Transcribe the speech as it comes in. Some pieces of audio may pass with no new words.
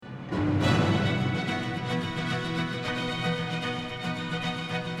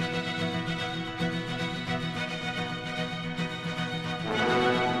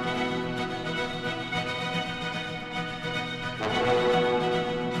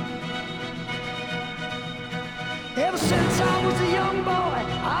Ever since I was a young boy,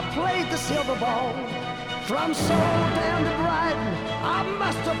 I played the silver ball. From Seoul down to Brighton, I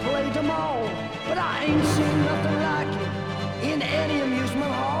must have played them all. But I ain't seen nothing like it in any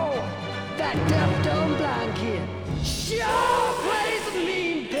amusement hall. That deaf, dumb, blind kid sure plays a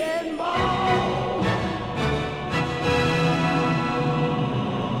mean dead ball.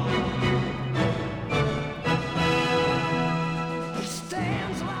 He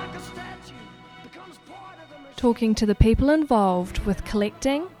stands like a statue, becomes part of the Talking to the people involved with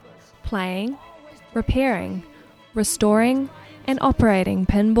collecting, playing, repairing, restoring and operating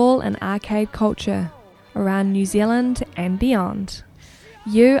pinball and arcade culture around New Zealand and beyond.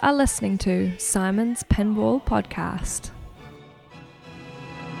 You are listening to Simon's Pinball Podcast.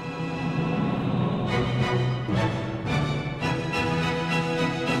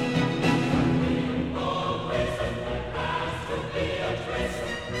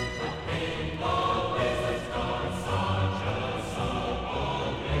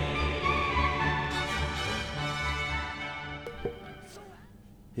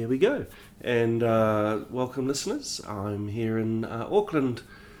 Here we go, and welcome listeners. I'm here in Auckland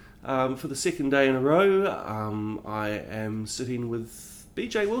for the second day in a row. I am sitting with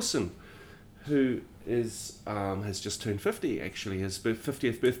BJ Wilson, who has just turned 50 actually. His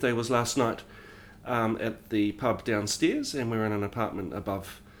 50th birthday was last night at the pub downstairs, and we're in an apartment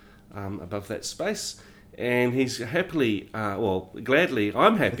above that space. And he's gladly,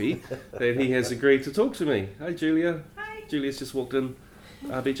 I'm happy that he has agreed to talk to me. Hey Julia. Hi. Julia's just walked in.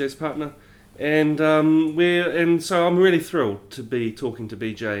 BJ's partner, and so I'm really thrilled to be talking to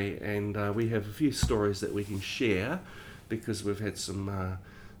BJ, and we have a few stories that we can share because we've had some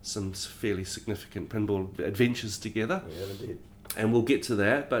fairly significant pinball adventures together. Yeah, indeed. And we'll get to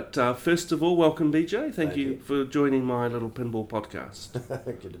that. But first of all, welcome BJ. Thank you for joining my little pinball podcast.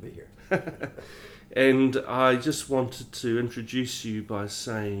 Good to be here. And I just wanted to introduce you by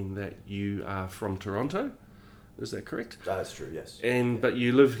saying that you are from Toronto. Is that correct? That's true, yes. But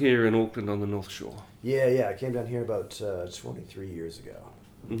you live here in Auckland on the North Shore. Yeah. I came down here about 23 years ago.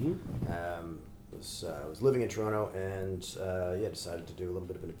 Mm-hmm. I was living in Toronto and decided to do a little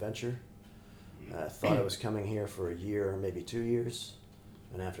bit of an adventure. Thought I was coming here for a year, maybe 2 years.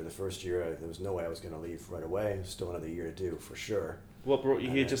 And after the first year, there was no way I was going to leave right away. Still another year to do, for sure. What brought you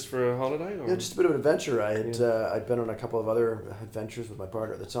here, just for a holiday? Or? Yeah, just a bit of an adventure. I'd been on a couple of other adventures with my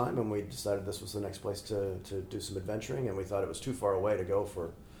partner at the time, and we decided this was the next place to do some adventuring, and we thought it was too far away to go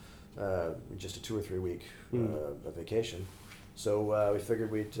for just a 2 or 3 week vacation. So we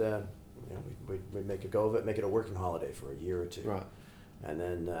figured we'd make a go of it, make it a working holiday for a year or two. Right. And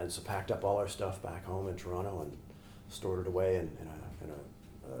then so packed up all our stuff back home in Toronto and stored it away in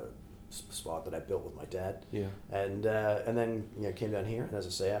a spot that I built with my dad. Yeah. And then came down here, and as I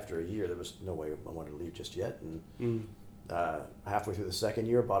say, after a year, there was no way I wanted to leave just yet. And halfway through the second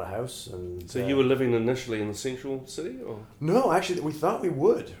year, bought a house. And so you were living initially in the central city, or? No, actually, we thought we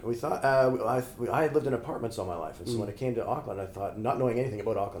I had lived in apartments all my life, and so when I came to Auckland, I thought, not knowing anything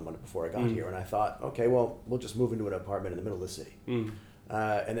about Auckland before I got here, and I thought, okay, well, we'll just move into an apartment in the middle of the city.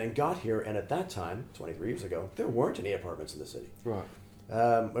 And then got here, and at that time, 23 years ago, there weren't any apartments in the city. Right.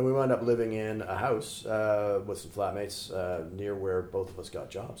 And we wound up living in a house with some flatmates near where both of us got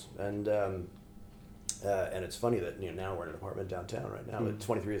jobs. And it's funny that now we're in an apartment downtown right now. But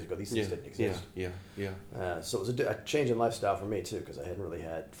 23 years ago, these things didn't exist. Yeah. So it was a change in lifestyle for me too, because I hadn't really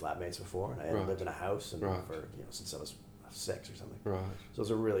had flatmates before, and I hadn't lived in a house for since I was 6 or something. Right. So it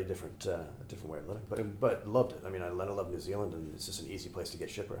was a really different way of living, but loved it. I mean, I love New Zealand, and it's just an easy place to get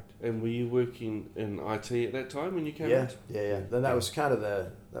shipwrecked. And were you working in IT at that time when you came out? Yeah. Then that was kind of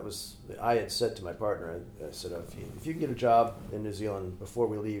I had said to my partner, I said, if you can get a job in New Zealand before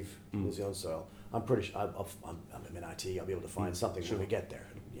we leave New Zealand soil, I'm pretty sure I'm in IT. I'll be able to find something when we get there.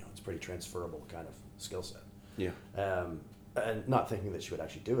 It's a pretty transferable kind of skill set. Yeah. And not thinking that she would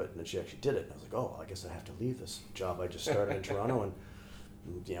actually do it, and then she actually did it. And I was like, oh, I guess I have to leave this job I just started in Toronto and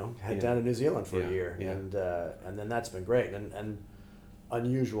head down to New Zealand for a year. Yeah. And then that's been great and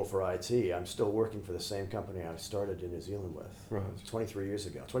unusual for IT. I'm still working for the same company I started in New Zealand with. Right. 23 years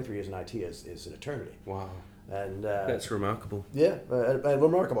ago. 23 years in IT is an eternity. Wow. And that's remarkable. Yeah, a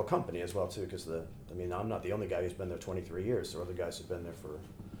remarkable company as well too, because I'm not the only guy who's been there 23 years. There are other guys who've been there for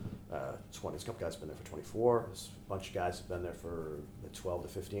 20. There's a couple guys who've been there for 24. There's a bunch of guys who've been there for 12 to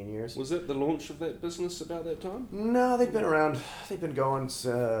 15 years. Was it the launch of that business about that time? No, they've been around. They've been going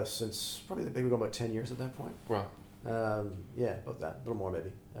since probably they've been going about 10 years at that point. Right. Yeah, about that, a little more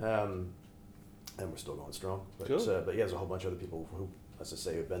maybe. And we're still going strong. But cool. But yeah, there's a whole bunch of other people who, as I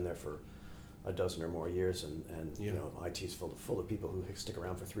say, have been there for a dozen or more years, and Yeah. you know, IT's full of people who stick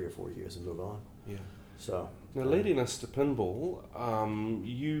around for 3 or 4 years and move on. Yeah. So Now, leading us to pinball,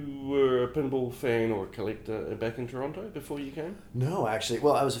 you were a pinball fan or a collector back in Toronto before you came? no, actually,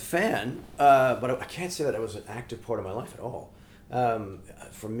 well, I was a fan, but I can't say that it was an active part of my life at all.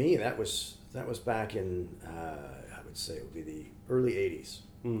 For me, that was back in I would say it would be the early '80s.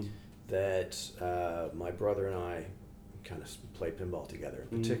 Mm. That my brother and I kind of played pinball together,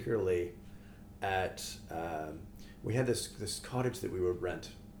 particularly at we had this cottage that we would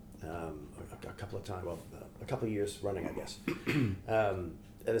rent a couple of times, a couple of years running, I guess.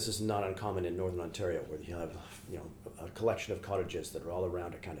 And this is not uncommon in Northern Ontario, where you have a collection of cottages that are all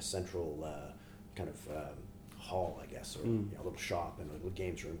around a kind of central hall, I guess, or a little shop and a little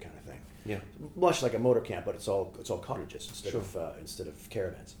games room kind of thing. Yeah. Much like a motor camp, but it's all cottages instead of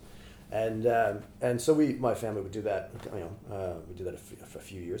caravans. And so my family would do that. We did that for a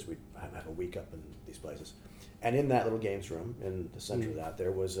few years. We'd have a week up in these places, and in that little games room in the center of that,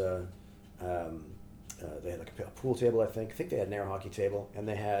 there was they had like a pool table. I think they had an air hockey table, and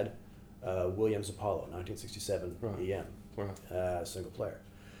they had Williams Apollo 1967 EM single player,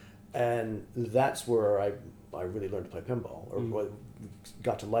 and that's where I really learned to play pinball, or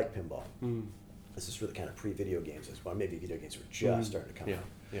got to like pinball. This is really kind of pre-video games. Well, maybe video games were just starting to come out.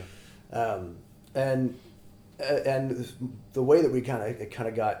 Yeah. And the way that we kind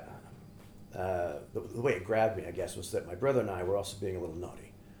of got the way it grabbed me, I guess, was that my brother and I were also being a little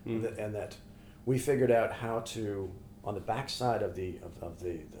naughty, and that we figured out how to, on the back side of the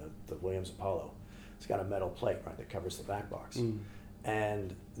Williams Apollo, it's got a metal plate, right, that covers the back box,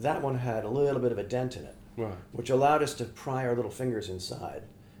 and that one had a little bit of a dent in it, which allowed us to pry our little fingers inside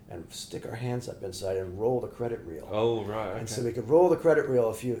and stick our hands up inside and roll the credit reel. Oh, right. Okay. And so we could roll the credit reel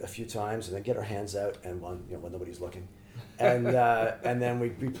a few times, and then get our hands out, and when nobody's looking, and then we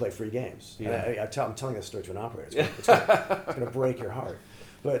play free games. Yeah. And I'm telling this story to an operator. It's going to break your heart.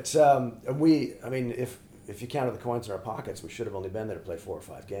 But if you counted the coins in our pockets, we should have only been there to play 4 or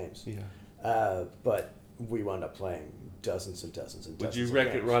 5 games. Yeah. But we wound up playing dozens and dozens and dozens. Would you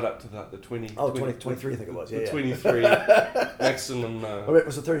rack it right up to the 20? Oh, 23, I think it was. The 23 maximum. It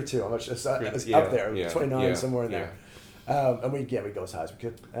was a 32. It was up there, 29 somewhere in there. And we'd go as high as we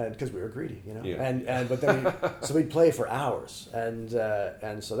could, and because we were greedy, Yeah. But then we'd play for hours, and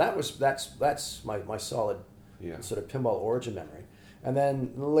so that's my solid sort of pinball origin memory. And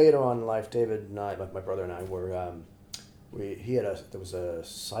then later on in life, David and I, my brother and I, were there was a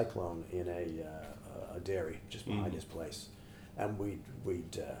cyclone in a dairy just behind his place, and we'd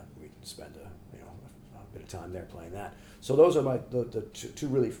spend a bit of time there playing that. So those are the two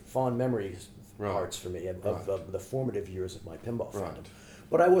really fond memories. Parts for me of the formative years of my pinball fandom,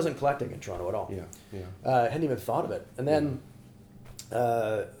 but I wasn't collecting in Toronto at all. I hadn't even thought of it. And then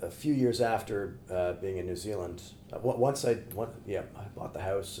a few years after being in New Zealand, once I bought the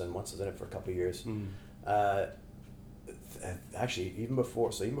house, and once I was in it for a couple of years. Actually, even before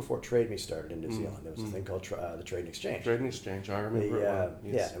Trade Me started in New Zealand, there was a thing called the Trade and Exchange. Trade and Exchange, I remember.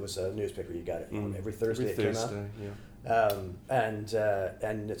 It was a newspaper. You got it every Thursday. It came out. And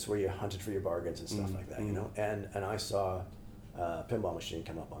it's where you hunted for your bargains and stuff like that, And I saw a pinball machine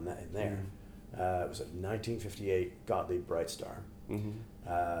come up on that in there. It was a 1958 Gottlieb Bright Star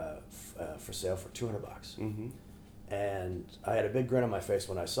for sale for $200. And I had a big grin on my face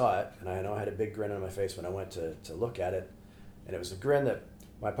when I saw it, and I know I had a big grin on my face when I went to look at it, and it was a grin that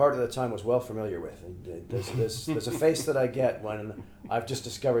my partner at the time was well familiar with. And there's a face that I get when I've just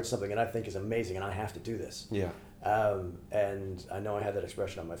discovered something and I think is amazing, and I have to do this. And I know I had that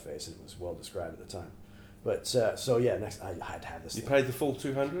expression on my face, and it was well described at the time. But next I had to have this. You thing. paid the full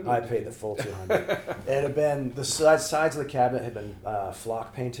 $200? I paid the full $200. It had been the sides of the cabinet had been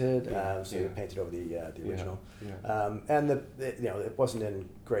flock painted, you painted over the original. And it wasn't in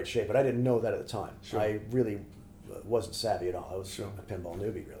great shape, but I didn't know that at the time. I really wasn't savvy at all. I was a pinball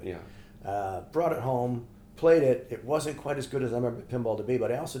newbie, really. Brought it home, played it. It wasn't quite as good as I remember pinball to be,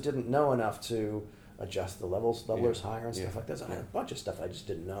 but I also didn't know enough to adjust the levelers higher and stuff like that. So I had a bunch of stuff I just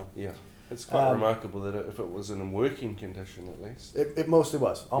didn't know. It's quite remarkable that if it was in working condition, at least. It mostly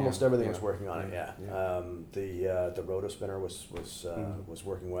was. Almost everything was working on it. The roto spinner was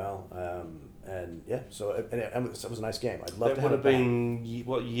working well, So it was a nice game. I'd love to have it. That would have been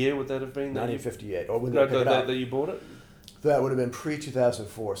what year would that have been? 1958. Or would that you bought it? That would have been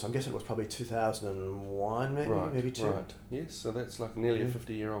pre-2004. So I'm guessing it was probably 2001, maybe 2. Right. Yes. So that's like nearly a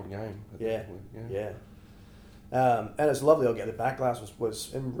 50-year-old game. And it's lovely. Again, the back glass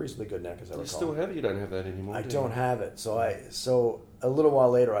was in reasonably good nick, as I recall. You still have it? You don't have that anymore. I don't have it. So a little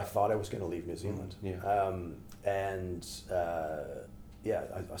while later, I thought I was going to leave New Zealand.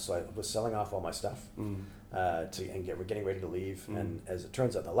 So I was selling off all my stuff Mm. getting ready to leave. Mm. And as it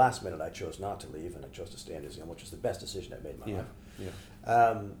turns out, the last minute I chose not to leave, and I chose to stay in New Zealand, which was the best decision I made in my Yeah. life.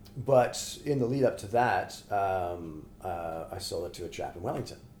 Yeah. But in the lead up to that, I sold it to a chap in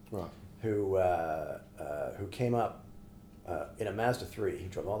Wellington Right. who came up in a Mazda 3. He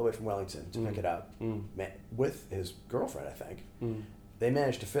drove all the way from Wellington to pick it up with his girlfriend, I think. Mm. They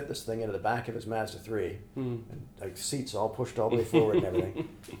managed to fit this thing into the back of his Mazda 3, Mm. and like seats all pushed all the way forward and everything.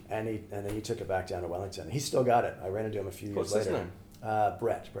 And then he took it back down to Wellington. He's still got it. I ran into him a few years What's later. his name?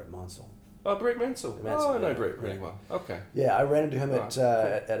 Brett Monsell. Oh, Brett Mansell. Mansell, Oh, I know yeah. Brett really well. Okay. Yeah, I ran into him Right,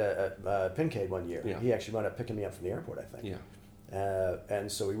 at a Pincade one year. Yeah. He actually wound up picking me up from the airport, I think. Yeah.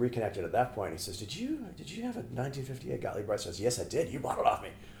 And so we reconnected at that point. He says, "Did you have a 1958 Gottlieb Bryce?" I said, "Yes, I did. You bought it off me."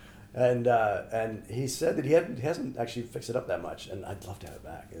 And he said that he hasn't actually fixed it up that much, and I'd love to have it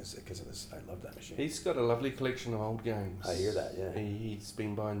back because I love that machine. He's got a lovely collection of old games. I hear that, yeah. He's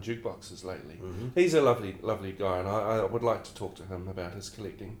been buying jukeboxes lately. Mm-hmm. He's a lovely, lovely guy, and I would like to talk to him about his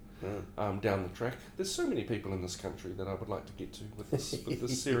collecting down the track. There's so many people in this country that I would like to get to with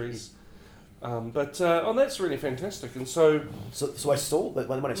this series. But that's really fantastic. And so I sold it.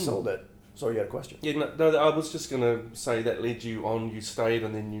 When I sold it, sorry, you had a question. yeah, no, I was just going to say that led you on. You stayed,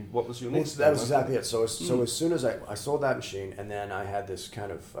 and then what was your next? That was exactly it. So as soon as I sold that machine, and then I had this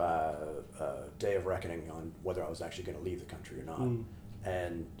kind of day of reckoning on whether I was actually going to leave the country or not,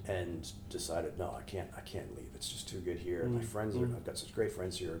 and decided no, I can't leave. It's just too good here. My friends I've got such great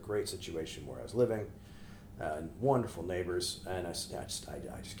friends here. A great situation where I was living, wonderful neighbors, and I just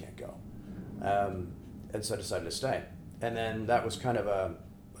can't go. And so I decided to stay. And then that was kind of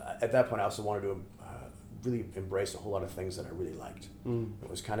at that point I also wanted to really embrace a whole lot of things that I really liked. It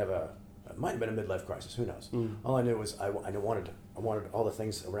was kind of it might have been a midlife crisis, who knows. All I knew was I wanted all the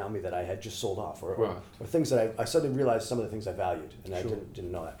things around me that I had just sold off, or things that I suddenly realized some of the things I valued, and I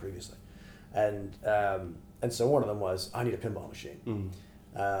didn't know that previously. And so one of them was I need a pinball machine.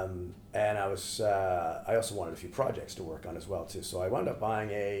 And I also wanted a few projects to work on as well too. So I wound up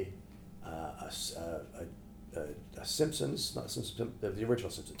buying a Simpsons, not Simpsons, the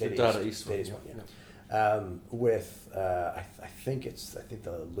original Simpsons, Data East one, yeah. With I think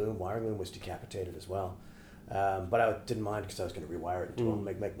the wiring loom was decapitated as well, but I didn't mind because I was going to rewire it into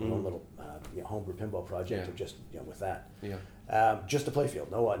make my own little homebrew pinball project, or just with that. Yeah. Just a playfield,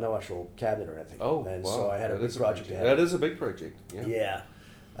 no actual cabinet or anything. Oh, and wow. so I had a big project. That is a big project. Yeah. Yeah.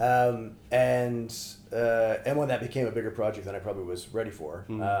 And when that became a bigger project than I probably was ready for,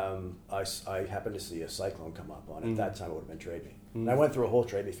 I happened to see a Cyclone come up on it. At that time, it would have been Trade Me. And I went through a whole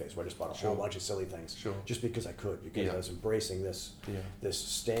Trade Me phase where I just bought a whole bunch of silly things, just because I could, because I was embracing this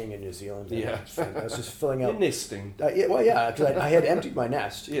staying in New Zealand. And I was just filling out. You're nesting. Because I had emptied my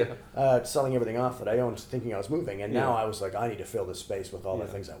nest, selling everything off that I owned, thinking I was moving, and now I was like, I need to fill this space with all the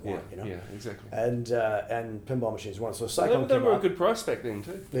things I want, Yeah, exactly. And pinball machines were one. So Cyclone they came were up. a good price back then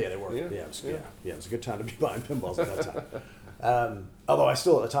too. Yeah, they were. It was a good time to be buying pinballs at that time. Although I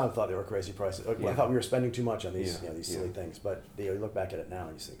still at the time thought they were crazy prices. I thought we were spending too much on these these silly things. But you look back at it now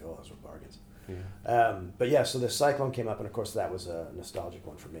and you think, oh, those were bargains. Yeah. So the Cyclone came up, and of course that was a nostalgic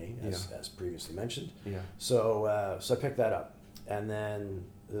one for me, as previously mentioned. Yeah. So I picked that up, and then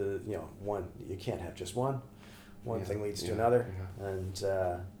you can't have just one. One thing leads to another, and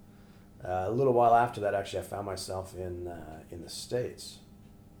a little while after that, actually, I found myself in the States,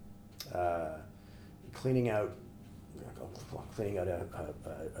 cleaning out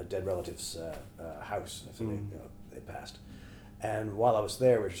a dead relative's house after they passed. And while I was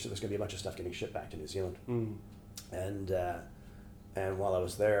there, there was going to be a bunch of stuff getting shipped back to New Zealand. And while I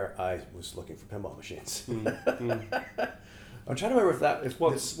was there, I was looking for pinball machines. I'm trying to remember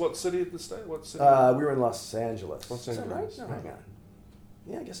What city of the state? What city? We were in Los Angeles. Los Is that right? Angeles. No, hang on.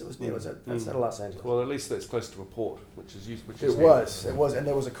 Yeah, I guess it was. It was outside of Los Angeles. Well, at least that's close to a port, which is It was, and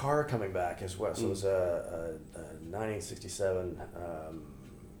there was a car coming back as well. So it was a 1967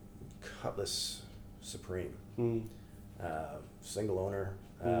 Cutlass Supreme, single owner,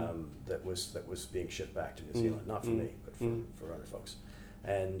 that was being shipped back to New Zealand, not for me, but for other folks.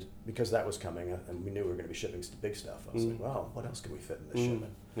 And because that was coming, and we knew we were going to be shipping big stuff, I was like, well, what else can we fit in this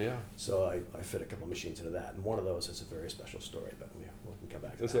shipment? Yeah. So I fit a couple of machines into that, and one of those is a very special story, but we can come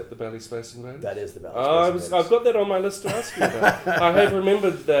back to that. Is that the Bally Space Invaders? That is the Bally Space Invaders. I've got that on my list to ask you about. I have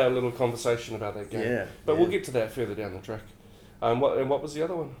remembered our little conversation about that game. Yeah. But we'll get to that further down the track. What was the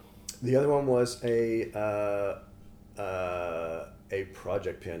other one? The other one was a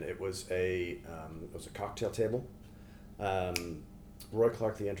project pin. It was a cocktail table. Roy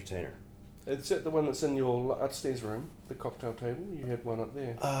Clark, the Entertainer. Is that the one that's in your upstairs room, the cocktail table? You had one up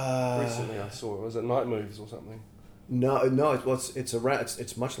there recently. I saw. Was it Night Moves or something? No,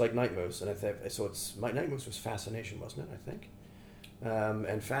 it's much like Night Moves, and I think so. Night Moves was Fascination, wasn't it? I think,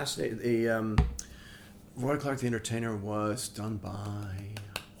 and Roy Clark the Entertainer was done by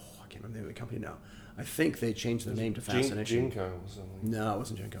I can't remember the name of the company now. I think they changed the name to Fascination. Genco or something. No, it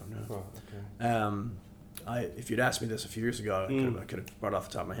wasn't Genco. No. Right. Okay. If you'd asked me this a few years ago, I could have brought it off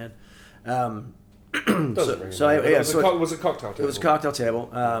the top of my head. Was it Cocktail Table? It was a Cocktail Table,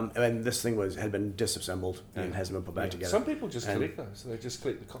 and this thing had been disassembled and hasn't been put back together. Some people just collect those, so they just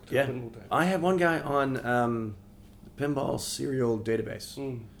collect the cocktail pinball table. I had one guy on the Pinball Serial Database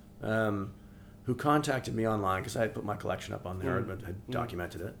who contacted me online because I had put my collection up on there and had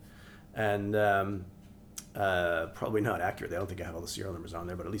documented it, and probably not accurately. I don't think I have all the serial numbers on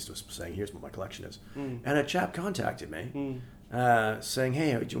there, but at least it was saying here's what my collection is. And a chap contacted me. Saying,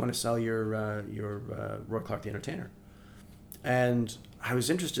 "Hey, do you want to sell your Roy Clark the Entertainer?" And I was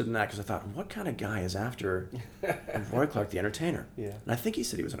interested in that because I thought, what kind of guy is after Roy Clark the Entertainer? Yeah. And I think he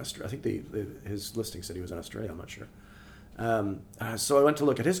said he was in Australia. I think his listing said he was in Australia. I'm not sure. So I went to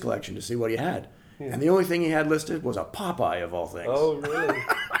look at his collection to see what he had, and the only thing he had listed was a Popeye of all things. Oh, really?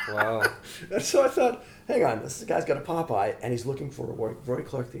 Wow. And so I thought, hang on, this guy's got a Popeye, and he's looking for Roy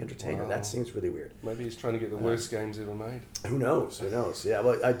Clark the Entertainer. Wow. That seems really weird. Maybe he's trying to get the worst games ever made. Who knows? Yeah,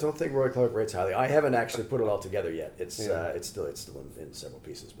 well, I don't think Roy Clark rates highly. I haven't actually put it all together yet. It's still in several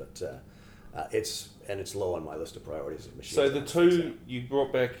pieces, but it's low on my list of priorities of machines. So the two you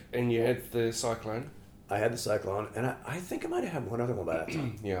brought back, and you had the Cyclone. I had the Cyclone, and I think I might have had one other one by that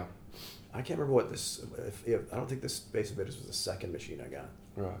time. Yeah. I can't remember what this. I don't think this Space Invaders was the second machine I got.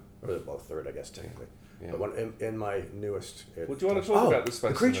 Right. Or third, I guess technically. Yeah. But when in my newest. Well, do you want to talk about the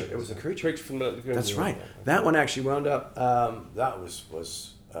Space Creature? Invaders? It was a Creature. Creature from the That's right. That one actually wound up. That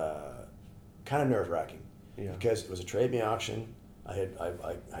was kind of nerve wracking. Yeah. Because it was a trade me auction. I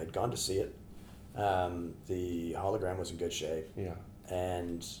had gone to see it. The hologram was in good shape. Yeah.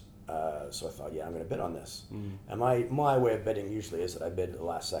 And so I thought, I'm going to bid on this. And my way of bidding usually is that I bid at the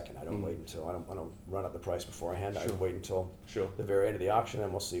last second. I don't wait until I don't run up the price beforehand. Sure. I wait until Sure. the very end of the auction,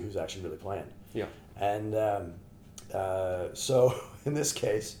 and we'll see who's actually really playing. Yeah. And so in this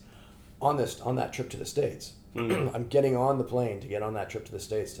case, on that trip to the States, I'm getting on the plane to get on that trip to the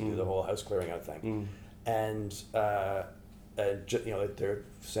States to do the whole house clearing out thing, and they're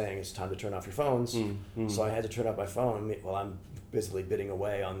saying it's time to turn off your phones. So I had to turn off my phone while I'm busily bidding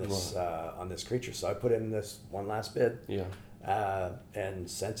away on this on this Creature. So I put in this one last bid, and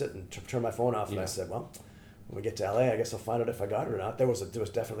sent it and turned my phone off. And I said, well, when we get to LA, I guess I'll find out if I got it or not. There was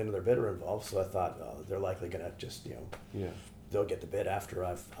definitely another bidder involved, so I thought they're likely going to just they'll get the bid after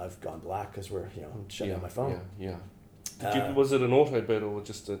I've gone black because we're shutting down my phone. Was it an auto bid or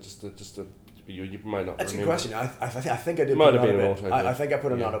just a you might not. That's remember. A good question. I think I did. Might put have been an an auto bid. auto bid. I think I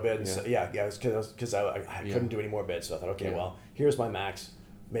put an Yeah. auto bid. And Yeah. so, it was because I couldn't do any more bids. So I thought, okay, well, here's my max.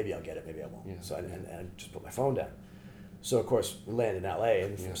 Maybe I'll get it. Maybe I won't. Yeah. So and I just put my phone down. So of course we landed in LA,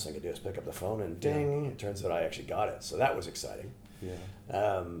 and the first thing I do is pick up the phone, and ding! It turns out I actually got it. So that was exciting. Yeah.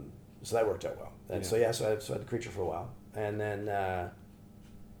 So that worked out well. And so I had the Creature for a while, and then I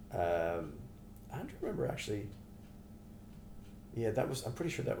don't remember actually. Yeah, I'm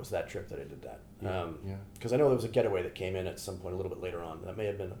pretty sure that was that trip that I did that. Because I know there was a Getaway that came in at some point a little bit later on. That may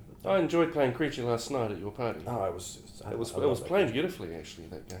have been. I enjoyed playing Creature last night at your party. Oh, It was playing beautifully actually,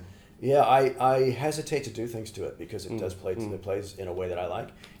 that game. Yeah, I hesitate to do things to it because it does play. It plays in a way that I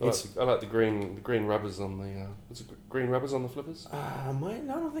like. I like the green rubbers on the. Was it green rubbers on the flippers? I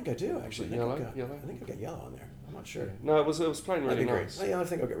don't think I do actually. Yellow. I think I got yellow on there. I'm not sure. No, it was playing really nice. Great. I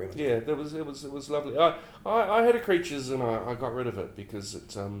think I'll get green. Yeah, it was lovely. I had a Creatures and I got rid of it because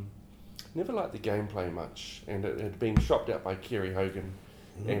it never liked the gameplay much, and it had been shopped out by Kerry Hogan.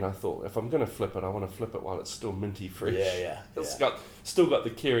 And I thought, if I'm going to flip it, I want to flip it while it's still minty fresh. It's still got the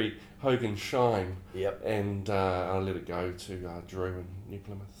Kerry Hogan shine. Yep. And I let it go to Drew in New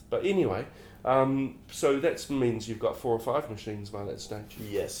Plymouth. But anyway, so that means you've got 4 or 5 machines by that stage.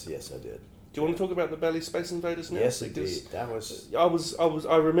 Yes, I did. Do you want to talk about the Bally Space Invaders now? Yes, indeed. That was.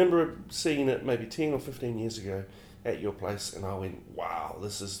 I remember seeing it maybe 10 or 15 years ago at your place, and I went, "Wow,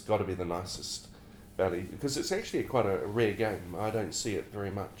 this has got to be the nicest Bally," because it's actually quite a rare game. I don't see it very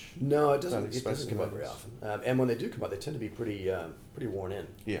much. No, it doesn't. It doesn't come out very often. And when they do come out, they tend to be pretty worn in.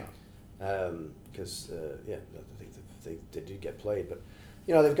 Yeah. Because I think they do get played, but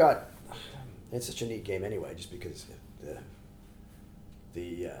they've got. It's such a neat game anyway, just because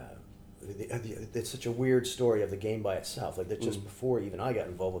it's such a weird story of the game by itself. Like that, just before even I got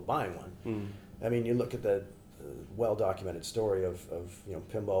involved with buying one. I mean, you look at the well-documented story of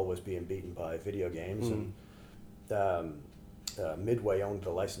pinball was being beaten by video games, and Midway owned the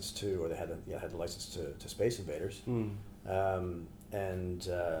license to, or they had the license to Space Invaders,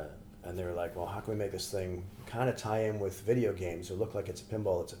 and they were like, well, how can we make this thing kind of tie in with video games or look like it's a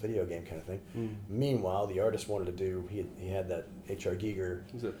pinball, it's a video game kind of thing. Meanwhile, the artist wanted to do, he had that H.R. Giger.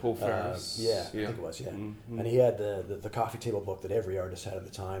 Was it Paul Ferris? I think it was, yeah. And he had the coffee table book that every artist had at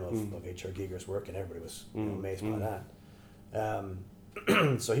the time of H.R. Giger's work, and everybody was amazed by that.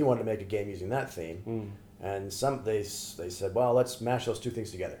 So he wanted to make a game using that theme. And they said, well, let's mash those two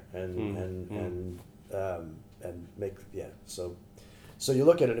things together and make, So you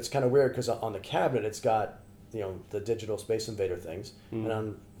look at it, it's kind of weird because on the cabinet it's got, the digital Space Invader things, and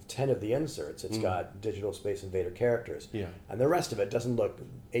on 10 of the inserts it's got digital Space Invader characters. Yeah. And the rest of it doesn't look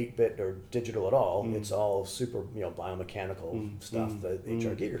 8-bit or digital at all. It's all super, biomechanical stuff, the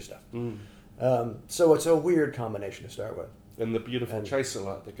H.R. Giger stuff. So it's a weird combination to start with. And the beautiful chaser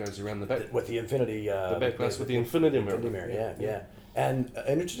light that goes around the back. With the infinity... the back glass with the infinity mirror. Yeah. And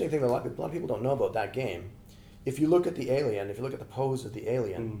an interesting thing that a lot of people don't know about that game, if you look at the alien, if you look at the pose of the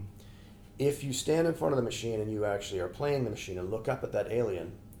alien, if you stand in front of the machine and you actually are playing the machine and look up at that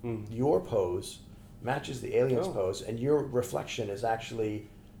alien, your pose matches the alien's pose, and your reflection is actually,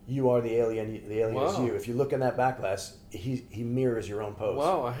 you are the alien is you. If you look in that back glass, he mirrors your own pose.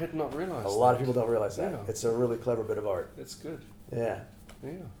 Wow, I had not realized A lot of people don't realize that. Yeah. It's a really clever bit of art. That's good. Yeah.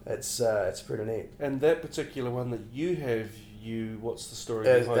 It's pretty neat. And that particular one that you have, what's the story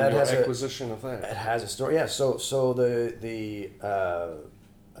behind your acquisition of that? It has a story, yeah. So the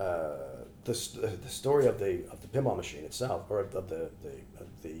story of the pinball machine itself, or of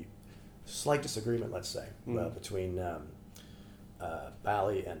the slight disagreement, let's say, between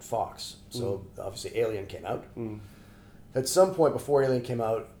Bally and Fox. So obviously Alien came out. At some point before Alien came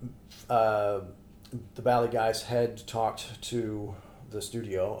out, the Bally guys had talked to the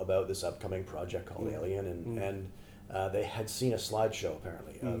studio about this upcoming project called Alien, and they had seen a slideshow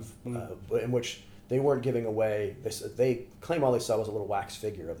apparently in which they weren't giving away. They claim all they saw was a little wax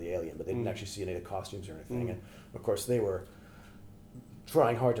figure of the alien, but they didn't actually see any of the costumes or anything. And of course, they were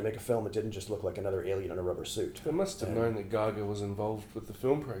trying hard to make a film that didn't just look like another alien in a rubber suit. They must have known that Gaga was involved with the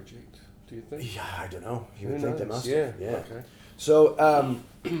film project. Do you think? Yeah, I don't know. You would think they must. Yeah. Okay. So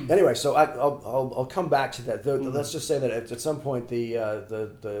anyway, so I'll come back to that. Let's just say that at some point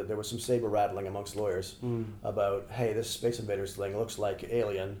there was some saber rattling amongst lawyers about, hey, this Space Invaders thing looks like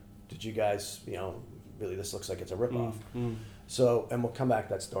Alien. Did you guys, really this looks like it's a ripoff. So, and we'll come back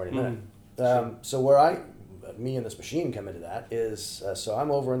to that story in a minute. So where me and this machine come into that is, so I'm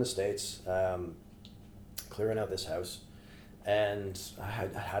over in the States, clearing out this house. And I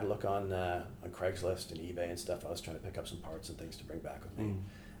had a look on Craigslist and eBay and stuff. I was trying to pick up some parts and things to bring back with me,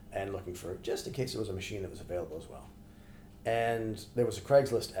 and looking for, just in case there was a machine that was available as well. And there was a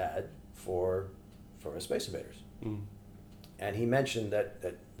Craigslist ad for a Space Invaders, and he mentioned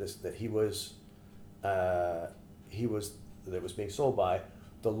that he was being sold by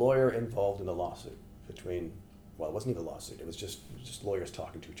the lawyer involved in the lawsuit between. Well, it wasn't even a lawsuit. It was just lawyers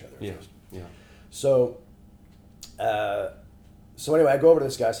talking to each other. Yeah. So. So anyway, I go over to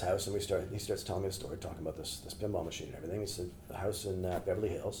this guy's house and he starts telling me the story, talking about this pinball machine and everything. It's a house in Beverly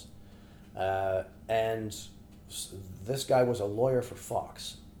Hills, and this guy was a lawyer for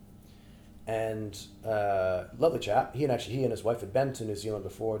Fox, and lovely chap. He and his wife had been to New Zealand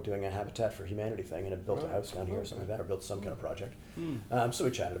before doing a Habitat for Humanity thing and had built a house down here or something like that, or built some kind of project. So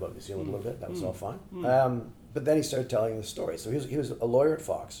we chatted about New Zealand a little bit. That was all fine. But then he started telling the story. So he was a lawyer at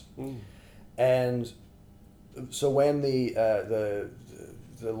Fox, and so when the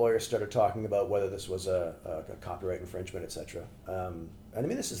lawyers started talking about whether this was a copyright infringement, etc., and I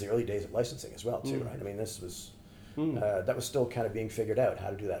mean this is the early days of licensing as well too, right? I mean this was that was still kind of being figured out, how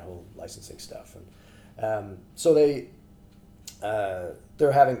to do that whole licensing stuff, and so they're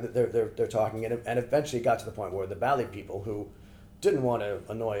talking, and eventually it got to the point where the Bally people, who didn't want to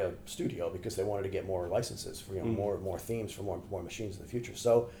annoy a studio because they wanted to get more licenses for more themes for more machines in the future,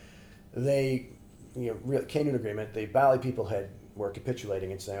 so they came to an agreement. The Bally people were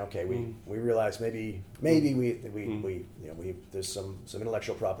capitulating and saying, okay, we realize maybe we there's some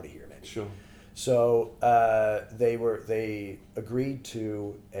intellectual property here, maybe. Sure. So they agreed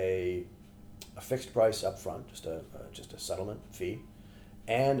to a fixed price up front, just a settlement fee,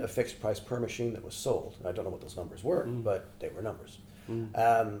 and a fixed price per machine that was sold. And I don't know what those numbers were, but they were numbers.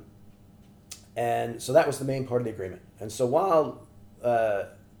 And so that was the main part of the agreement. And so while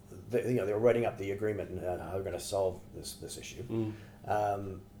they were writing up the agreement and how they're going to solve this issue.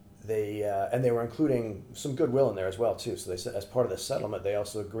 They were including some goodwill in there as well too. So they said, as part of the settlement, they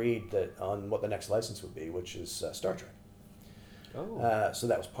also agreed that on what the next license would be, which is Star Trek. So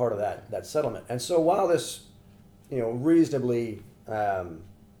that was part of that settlement. And so while this reasonably,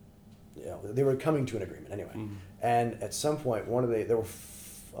 they were coming to an agreement anyway. And at some point,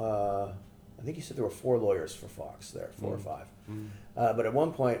 I think he said there were 4 lawyers for Fox there, 4 or 5. But at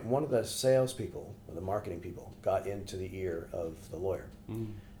one point, one of the salespeople, or the marketing people, got into the ear of the lawyer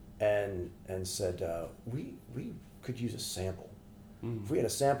and said, we could use a sample. If we had a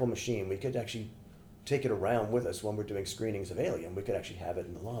sample machine, we could actually take it around with us when we're doing screenings of Alien. We could actually have it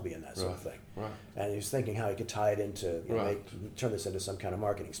in the lobby and that sort of thing. Right. And he was thinking how he could tie it into, turn this into some kind of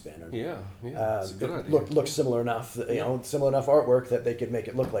marketing spin. And, that's a good idea. Looked similar enough, similar enough artwork that they could make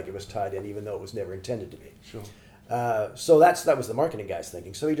it look like it was tied in, even though it was never intended to be. Sure. So that was the marketing guy's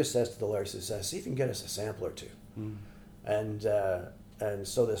thinking. So he just says to the lawyer, he says, see if you can get us a sample or 2. And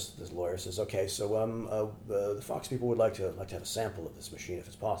so this lawyer says, okay, so the Fox people would like to have a sample of this machine if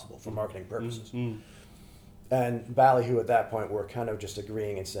it's possible for marketing purposes. And Ballyhoo at that point were kind of just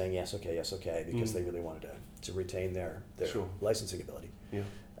agreeing and saying yes, okay, because they really wanted to retain their licensing ability. Yeah.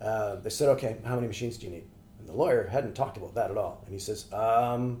 They said, okay, how many machines do you need? And the lawyer hadn't talked about that at all. And he says,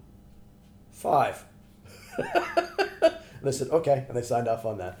 5. And they said, okay, and they signed off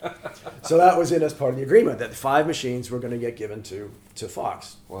on that. So that was in as part of the agreement, that 5 machines were going to get given to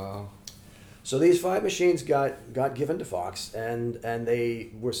Fox. Wow. So these 5 machines got given to Fox, and they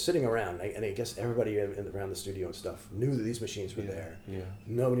were sitting around, and I guess everybody around the studio and stuff knew that these machines were there. Yeah.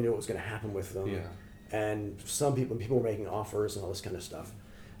 Nobody knew what was going to happen with them. Yeah. And people were making offers and all this kind of stuff.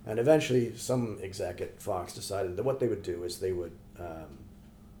 And eventually some exec at Fox decided that what they would do is they would,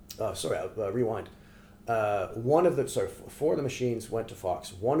 rewind. 4 of the machines went to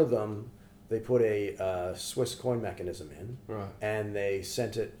Fox. One of them, they put a Swiss coin mechanism in, and they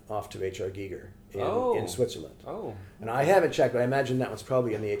sent it off to H.R. Giger in Switzerland. Oh. And I haven't checked, but I imagine that one's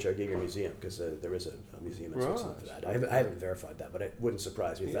probably in the H.R. Giger Museum, because there is a museum in Switzerland for that. I haven't verified that, but it wouldn't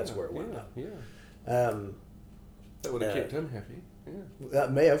surprise me if that's where it went up. Yeah. That would have kept him happy. Yeah.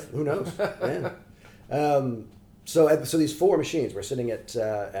 That may have. Who knows? So these 4 machines were sitting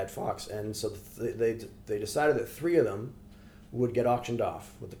at Fox, and so they decided that 3 of them would get auctioned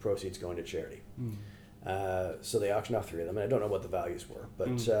off with the proceeds going to charity. So they auctioned off 3 of them, and I don't know what the values were, but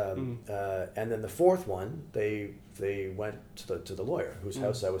and then the 4th one they went to the lawyer whose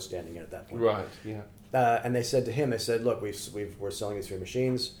house I was standing in at that point. Right. Yeah. And they said to him, look, we're selling these 3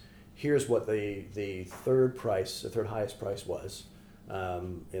 machines. Here's what the third highest price was.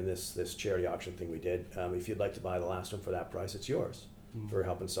 In this charity auction thing we did. If you'd like to buy the last one for that price, it's yours for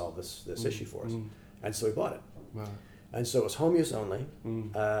helping solve this issue for us. And so we bought it. Wow. And so it was home use only,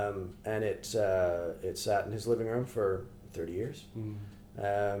 and it sat in his living room for 30 years.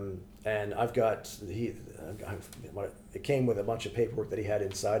 And I've got it came with a bunch of paperwork that he had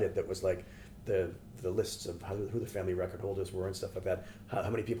inside it that was like the lists of who the family record holders were and stuff like that, how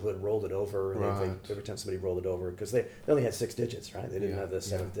many people had rolled it over, and every time somebody rolled it over, because they only had 6 digits, right? They didn't have the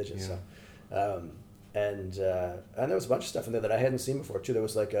 7th digit. Yeah. So, and there was a bunch of stuff in there that I hadn't seen before too. There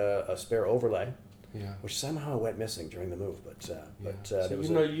was like a spare overlay, which somehow went missing during the move. So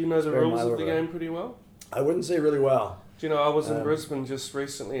you know the rules of the game pretty well? I wouldn't say really well. Do you know, I was in Brisbane just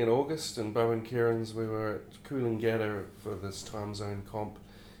recently in August, and Bo and Cairns, we were at Coolangatta for this time zone comp,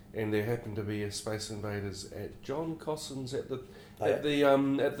 and there happened to be a Space Invaders at John Cossins at the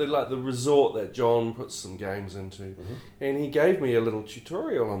resort that John puts some games into, and he gave me a little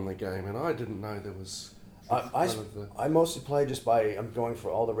tutorial on the game, and I didn't know there was. I mostly play just I'm going for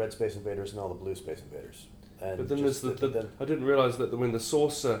all the red Space Invaders and all the blue Space Invaders. And but then there's I didn't realise that when the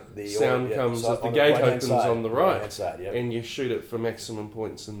saucer sound comes, the gate opens on the right side, and you shoot it for maximum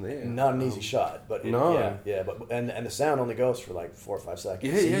points in there. Not an easy shot, but and the sound only goes for like 4 or 5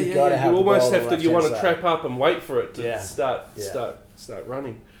 seconds. Yeah, so you almost have to. You want to trap up and wait for it to start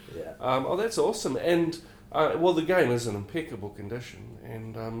running. Yeah. That's awesome, and the game is in impeccable condition,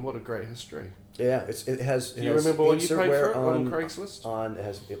 and what a great history. Yeah, it has. Do you remember what you paid for it on Craigslist? It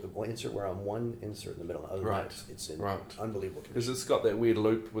has insert wear on one insert in the middle. Other than that, it's in unbelievable condition. Because it's got that weird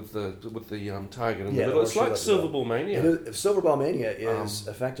loop with the target in the middle. It's like Silver Ball Mania. Silver Ball Mania is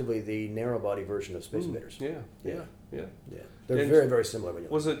effectively the narrow body version of Space Invaders. Yeah. They're very, very similar.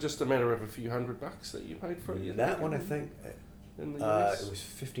 Was it just a matter of a few $100 that you paid for it? That one, I think, in the US? It was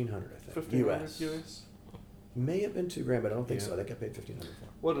 $1,500, I think. US. May have been $2,000, but I don't think so. I think I paid $1,500 for it.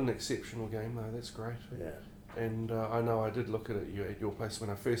 What an exceptional game, though. That's great. Yeah. And I know I did look at it at your place when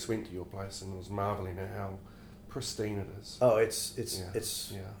I first went to your place, and was marvelling at how pristine it is. Oh, it's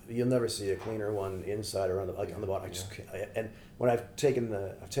you'll never see a cleaner one inside or on the bottom. And when I've taken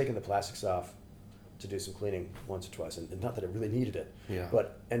the plastics off to do some cleaning once or twice, and not that I really needed it,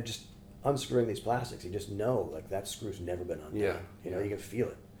 and just unscrewing these plastics, you just know like that screw's never been undone. You can feel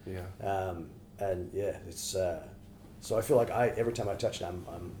it. Yeah. And it's So I feel like every time I touch it,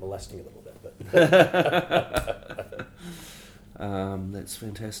 I'm molesting a little bit. But that's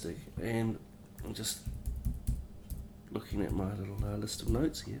fantastic. And I'm just looking at my little list of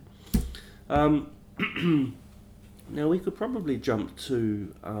notes here. Now we could probably jump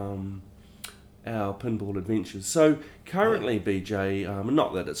to our pinball adventures. So currently, BJ,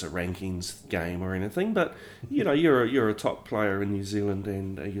 not that it's a rankings game or anything, but you're a top player in New Zealand,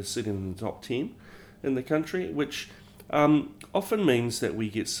 and you're sitting in the top 10 in the country, which often means that we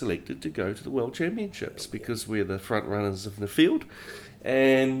get selected to go to the World Championships because we're the front runners of the field.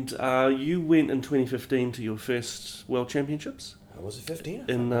 And you went in 2015 to your first World Championships. Was it 15?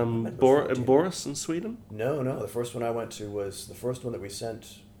 In Boris in Sweden? No. The first one I went to was the first one that we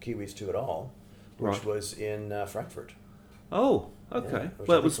sent Kiwis to at all, which was in Frankfurt. Oh, okay.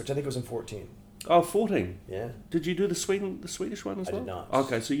 Yeah, which I think was in 14. Oh, 14. Yeah. Did you do the Swedish one as well? I did not.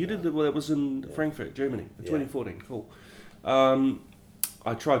 Okay, so you did that was in Frankfurt, Germany, 2014. Cool. I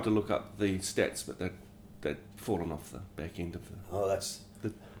tried to look up the stats, but they'd fallen off the back end of the. Oh,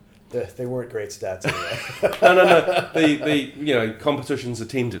 they weren't great stats anyway. No. The competitions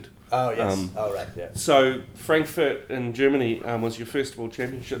attended. Oh yes. Right. Yeah. So Frankfurt in Germany was your first World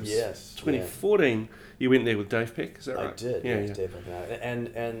Championships. Yes. 2014. You went there with Dave Peck. Is that right? I did. Yeah. Dave Peck. And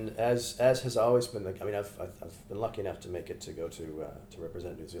as has always been, I've been lucky enough to make it to go to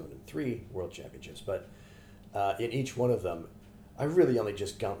represent New Zealand in 3 World Championships, but in each one of them, I really only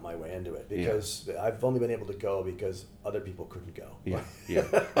just gumped my way into it because I've only been able to go because other people couldn't go. Yeah.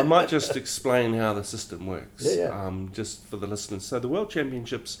 I might just explain how the system works. Yeah. Just for the listeners. So the World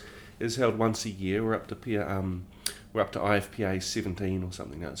Championships is held once a year. We're up to IFPA 17 or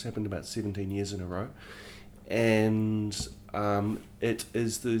something now. It's happened about 17 years in a row, and it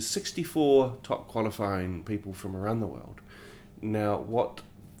is the 64 top qualifying people from around the world. Now, what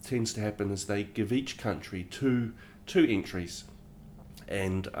tends to happen is they give each country two entries.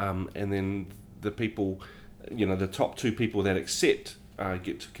 And then the people, the top 2 people that accept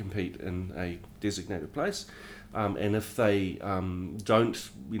get to compete in a designated place. And if they don't,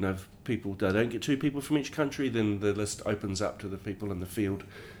 if they don't get 2 people from each country, then the list opens up to the people in the field,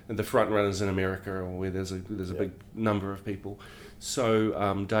 and the front runners in America, or where there's a big number of people.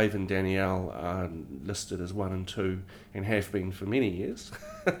 So Dave and Danielle are listed as 1 and 2, and have been for many years.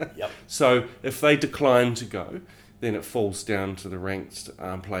 Yep. So if they decline to go, then it falls down to the ranked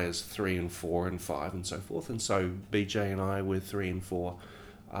players 3 and 4 and 5 and so forth. And so BJ and I were 3 and 4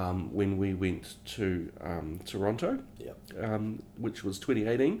 when we went to Toronto, which was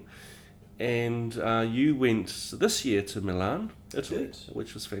 2018. And you went this year to Milan, Italy,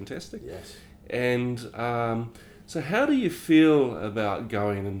 which was fantastic. Yes. And so how do you feel about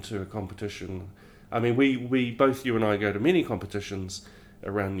going into a competition? I mean, we both, you and I, go to many competitions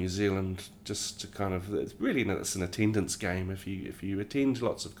around New Zealand just to kind of, it's an attendance game. If you attend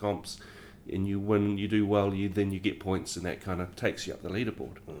lots of comps and you win, you do well, then you get points, and that kind of takes you up the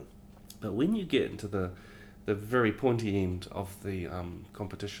leaderboard. But when you get into the very pointy end of the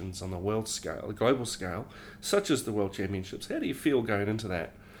competitions on the world scale, the global scale, such as the World Championships, how do you feel going into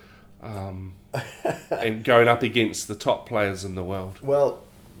that and going up against the top players in the world? Well,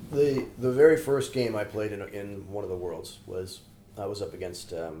 the very first game I played in one of the Worlds was I was up against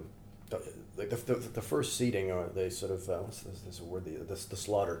the first seeding, or they sort of what's the word, the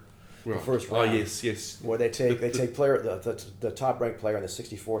slaughter. Right. The first round. Oh yes. Where they take player the top ranked player and the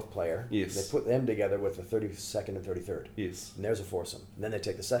 64th player. Yes. They put them together with the 32nd and 33rd. Yes. And there's a foursome. And then they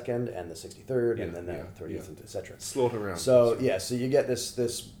take the second and the 63rd and then the 30th, and etc. Slaughter round. So so you get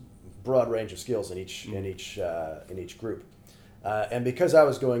this broad range of skills in each group. And because I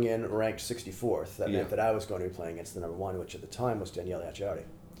was going in ranked 64th, that meant that I was going to be playing against the number 1, which at the time was Daniele Acciari.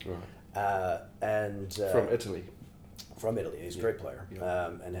 Right. From Italy. From Italy. He's a great player,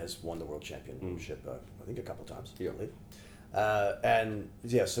 and has won the world championship, I think, a couple times, I believe.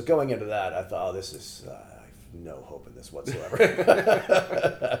 So going into that, I thought, this is, I have no hope in this whatsoever.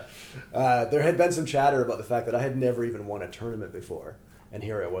 There had been some chatter about the fact that I had never even won a tournament before. And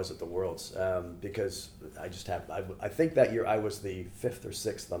here I was at the Worlds, because I think that year I was the 5th or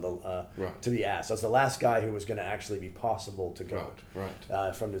 6th on the to be asked. I was the last guy who was going to actually be possible to go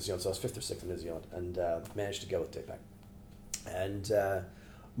from New Zealand. So I was 5th or 6th in New Zealand, and managed to go with Dave Peck. And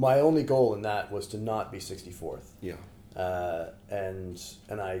my only goal in that was to not be 64th. Yeah. And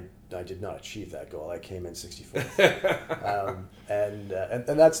I did not achieve that goal. I came in 64th. And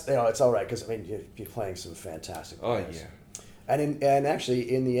that's, it's all right, because you're playing some fantastic players. Oh yeah. And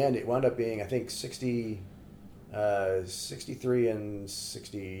actually, in the end, it wound up being, I think, 63 and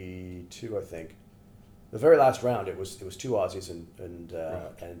 62, I think. The very last round, it was 2 Aussies and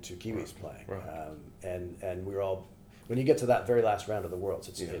 2 Kiwis playing. Right. And we were all, when you get to that very last round of the Worlds,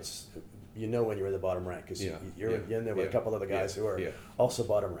 it's Yeah. it's you know when you're in the bottom rank because Yeah. you're in there with a couple other guys who are Yeah. also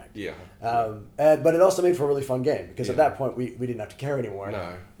bottom ranked. Yeah. But it also made for a really fun game because at Yeah. that point we didn't have to care anymore.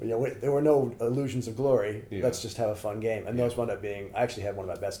 No. You know, there were no illusions of glory. Yeah. Let's just have a fun game. And Yeah. those wound up being. I actually had one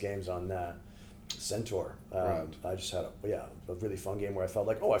of my best games on Centaur. Right. I just had a really fun game where I felt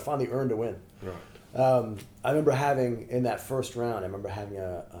like, I finally earned a win. Right. I remember having in that first round. I remember having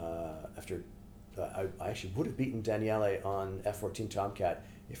after I actually would have beaten Daniele on F-14 Tomcat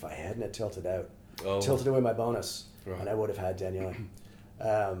if I hadn't had tilted out. Oh. Tilted away my bonus, Right. and I would have had Daniele.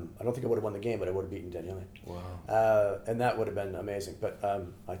 I don't think I would have won the game, but I would have beaten Daniele. Wow. And that would have been amazing. But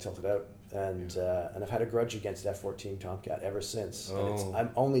I tilted out, and I've had a grudge against F-14 Tomcat ever since. Oh. And I'm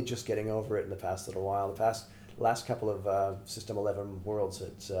only just getting over it in the past little while. The last couple of System 11 Worlds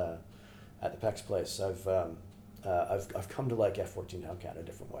at the PEX place, I've come to like F-14 Tomcat in a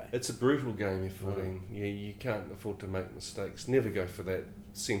different way. It's a brutal game, F-14. You can't afford to make mistakes. Never go for that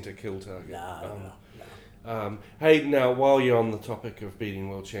centre kill target. No. Hey, now, while you're on the topic of beating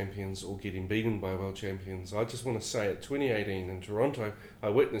world champions or getting beaten by world champions, I just want to say at 2018 in Toronto, I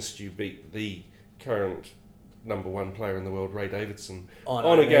witnessed you beat the current #1 player in the world, Ray Davidson,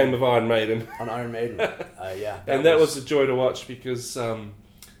 on a game of Iron Maiden. On Iron Maiden, yeah. And that was a joy to watch because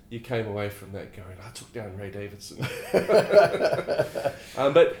you came away from that going, I took down Ray Davidson.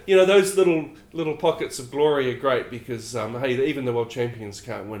 But, you know, those little pockets of glory are great because, hey, even the world champions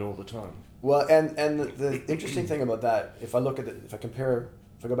can't win all the time. Well, and the interesting thing about that, if I go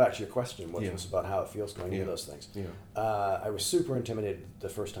back to your question, which was about how it feels going into those things, I was super intimidated the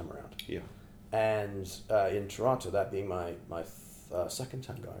first time around. Yeah. And in Toronto, that being my second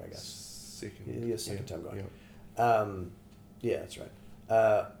time going, I guess. Second time going. Yeah. That's right.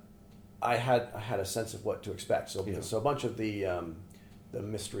 I had a sense of what to expect. So a bunch of the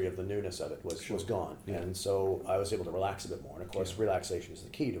mystery of the newness of it was gone, and so I was able to relax a bit more. And of course, relaxation is the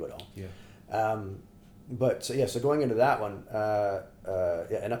key to it all. Yeah. So going into that one,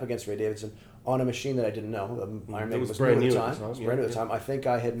 and up against Ray Davidson on a machine that I didn't know. Iron Maiden was brand new at the time. It was brand new at the time. I think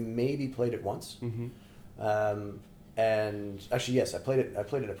I had maybe played it once. Mm-hmm. And actually, yes, I played it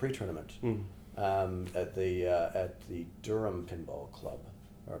at a pre-tournament at the Durham Pinball Club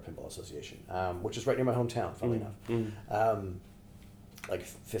or Pinball Association, which is right near my hometown. Funnily enough, like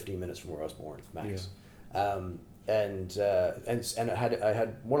 15 minutes from where I was born, max. Yeah. And I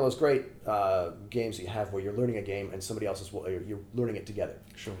had one of those great games that you have where you're learning a game and somebody else you're learning it together.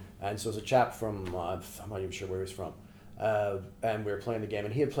 Sure. And so it was a chap from I'm not even sure where he was from, and we were playing the game,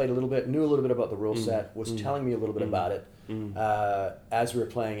 and he had played a little bit, knew a little bit about the rule set, was telling me a little bit about it as we were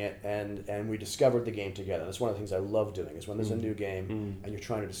playing it, and we discovered the game together. That's one of the things I love doing is when there's a new game and you're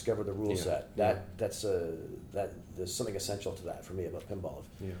trying to discover the rule set. That's there's something essential to that for me about pinball.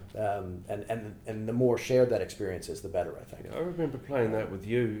 And the more shared that experience is, the better, I think. I remember playing that with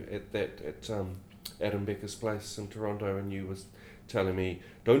you at Adam Becker's place in Toronto, and you was telling me,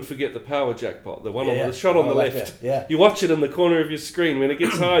 don't forget the power jackpot, the one on the shot on the left. Yeah. You watch it in the corner of your screen. When it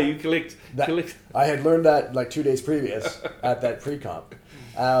gets high, you collect. I had learned that like 2 days previous at that pre-comp.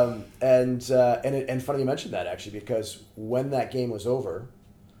 And funny you mentioned that, actually, because when that game was over,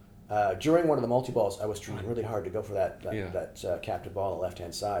 during one of the multi-balls, I was trying really hard to go for that captive ball on the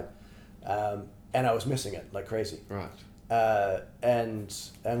left-hand side. And I was missing it like crazy. Right. And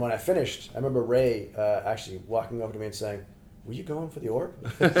when I finished, I remember Ray actually walking over to me and saying, "Were you going for the orb?"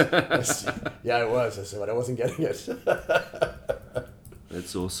 Yeah, I was. I said, but I wasn't getting it.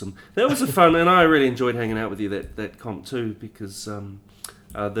 That's awesome. That was a fun, and I really enjoyed hanging out with you that comp too, because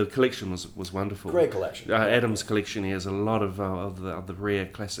the collection was wonderful. Great collection. Adam's collection, he has a lot of the rare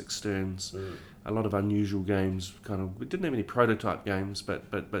classic Sterns, a lot of unusual games. We didn't have any prototype games,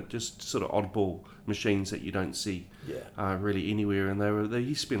 but just sort of oddball machines that you don't see really anywhere. And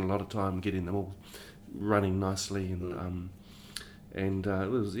he spent a lot of time getting them all running nicely, and it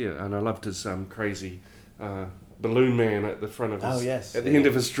was and I loved his crazy balloon man at the front of his at the end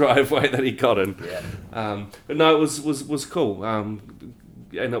of his driveway that he got in. But no, it was cool. And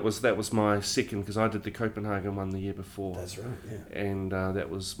that was my second, because I did the Copenhagen one the year before. That's right. Yeah. And that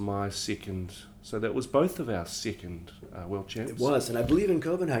was my second. So that was both of our second world champs. It was, and I believe in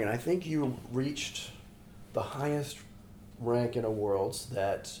Copenhagen, I think you reached the highest rank in a Worlds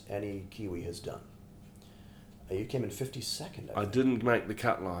that any Kiwi has done. You came in 52nd. I didn't make the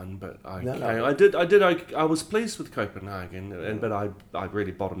cut line, but I No. I did. I was pleased with Copenhagen, but I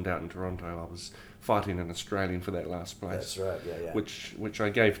really bottomed out in Toronto. I was fighting an Australian for that last place. That's right. Yeah. Which I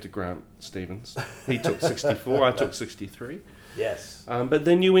gave to Grant Stevens. He took 64. I took 63. Yes. But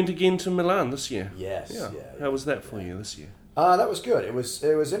then you went again to Milan this year. Yes. Yeah. How was that for you this year? That was good. It was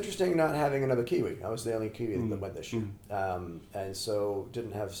interesting not having another Kiwi. I was the only Kiwi that went this year, and so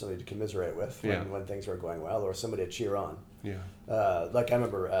didn't have somebody to commiserate with when things were going well, or somebody to cheer on. Yeah. Like I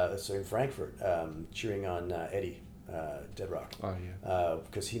remember, so in Frankfurt, cheering on Eddie Deadrock. Oh yeah.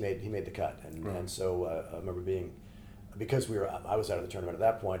 Because he made the cut, and so I remember because I was out of the tournament at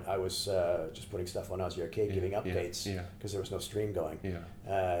that point. I was just putting stuff on Aussie Arcade, giving updates because there was no stream going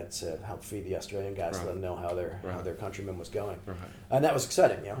to help feed the Australian guys, let them know how their countryman was going, and that was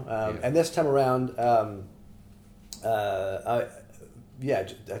exciting, you know. And this time around, I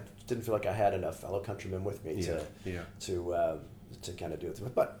didn't feel like I had enough fellow countrymen with me to kind of do it,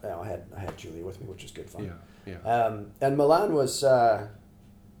 but you know, I had Julia with me, which was good fun. And Milan was.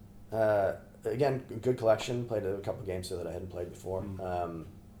 Again, good collection. Played a couple of games there that I hadn't played before, but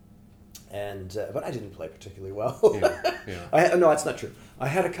I didn't play particularly well. No, that's not true. I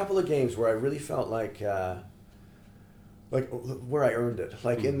had a couple of games where I really felt like where I earned it.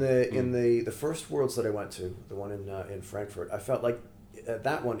 Like in the first Worlds that I went to, the one in Frankfurt, I felt like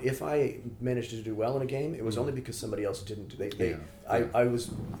that one, if I managed to do well in a game, it was only because somebody else didn't. I was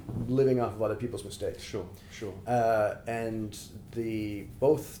living off of other people's mistakes. Sure. And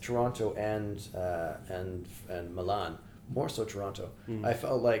both Toronto and Milan, more so Toronto, I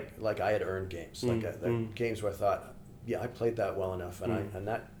felt like I had earned games, games where I thought, I played that well enough, and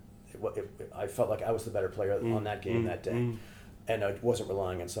I felt like I was the better player on that game that day, and I wasn't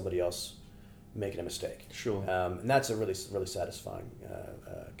relying on somebody else making a mistake. Sure. And that's a really, really satisfying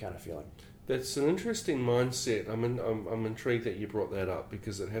kind of feeling. That's an interesting mindset. I'm intrigued that you brought that up,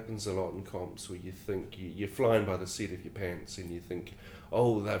 because it happens a lot in comps where you think you're flying by the seat of your pants, and you think,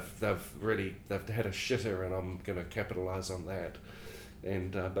 oh, they've had a shitter, and I'm going to capitalize on that.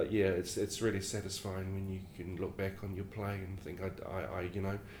 And but it's really satisfying when you can look back on your play and think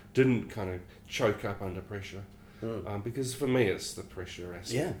I didn't kind of choke up under pressure. Because for me it's the pressure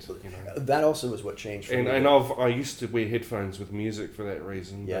aspect. Yeah, that also was what changed for me. And I used to wear headphones with music for that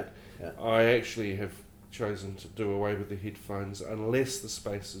reason. But I actually have chosen to do away with the headphones unless the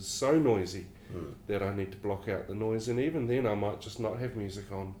space is so noisy that I need to block out the noise. And even then, I might just not have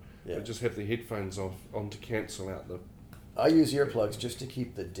music on, but just have the headphones on to cancel out the. I use earplugs just to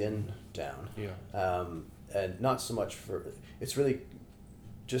keep the din down. And not so much for it's really.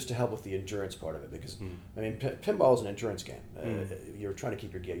 Just to help with the endurance part of it, because I mean, pinball is an endurance game. You're trying to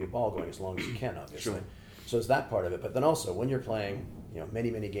keep your ball going as long as you can, obviously. Sure. So it's that part of it. But then also, when you're playing,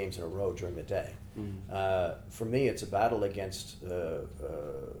 many games in a row during the day, for me, it's a battle against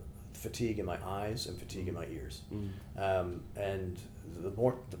fatigue in my eyes and fatigue in my ears. And the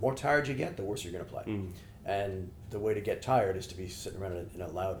more tired you get, the worse you're going to play. And the way to get tired is to be sitting around in a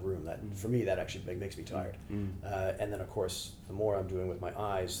loud room. That for me, that actually makes me tired. And then, of course, the more I'm doing with my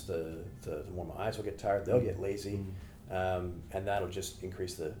eyes, the more my eyes will get tired. They'll get lazy, and that'll just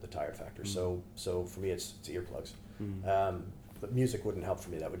increase the tired factor. So for me, it's earplugs. But music wouldn't help for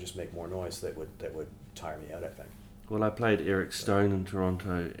me. That would just make more noise. That would tire me out, I think. Well, I played Eric Stone in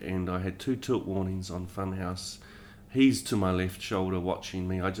Toronto, and I had 2 tilt warnings on Funhouse. He's to my left shoulder watching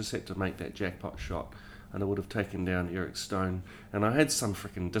me. I just had to make that jackpot shot, and I would have taken down Eric Stone. And I had some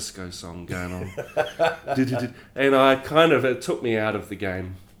freaking disco song going on. And it took me out of the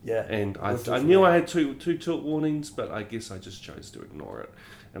game. Yeah. And I knew I had two tilt warnings, but I guess I just chose to ignore it.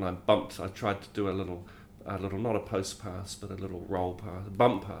 And I tried to do a little, not a post pass, but a little roll pass,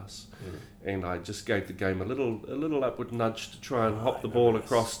 bump pass. And I just gave the game a little upward nudge to try and hop the ball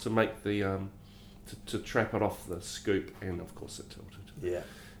across to make the, to trap it off the scoop. And of course it tilted. Yeah.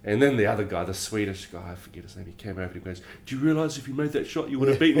 And then the other guy, the Swedish guy, I forget his name, he came over and goes, "Do you realise if you made that shot you would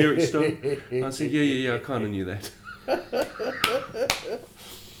have beaten Eric Stone?" I said, yeah, I kind of knew that.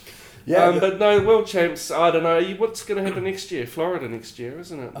 But no, World Champs, I don't know, what's going to happen next year? Florida next year,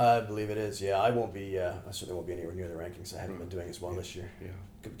 isn't it? I believe it is, yeah. I certainly won't be anywhere near the rankings. I haven't been doing as well this year. Yeah.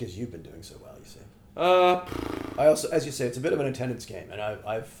 Because you've been doing so well, you see. I also, as you say, it's a bit of an attendance game, and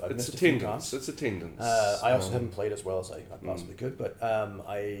I've missed a few comps. It's attendance. I also haven't played as well as I possibly could, but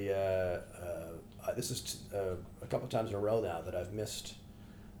this is a couple of times in a row now that I've missed.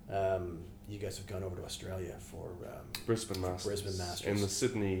 You guys have gone over to Australia for Brisbane Masters and the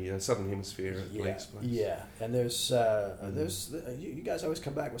Sydney Southern Hemisphere Leagues place. Yeah, and there's you guys always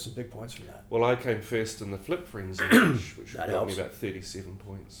come back with some big points from that. Well, I came first in the Flip Frenzy, which got me about 37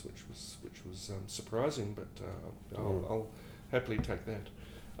 points, which was surprising, but I'll happily take that.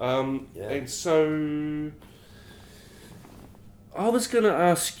 And so I was going to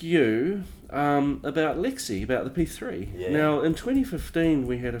ask you about Lexi, about the P3. Yeah. Now, in 2015,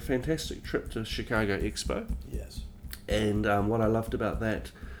 we had a fantastic trip to Chicago Expo. Yes. And what I loved about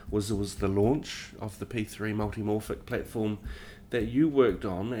that was the launch of the P3 Multimorphic platform that you worked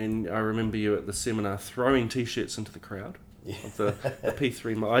on, and I remember you at the seminar throwing T-shirts into the crowd of the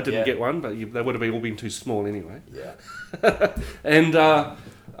P3. I didn't get one, but they would have all been too small anyway. Yeah. And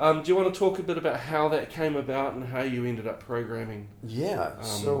do you want to talk a bit about how that came about and how you ended up programming? Yeah.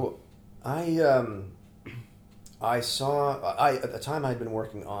 So I saw. At the time I'd been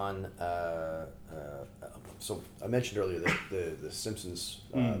working on. So I mentioned earlier the Simpsons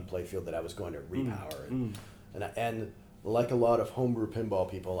playfield that I was going to repower, and like a lot of homebrew pinball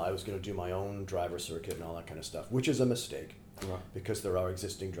people, I was going to do my own driver circuit and all that kind of stuff, which is a mistake. Right. Because there are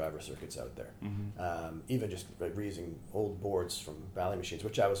existing driver circuits out there. Even just reusing old boards from Bally machines,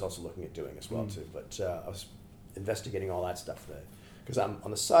 which I was also looking at doing as well too. But I was investigating all that stuff because I'm on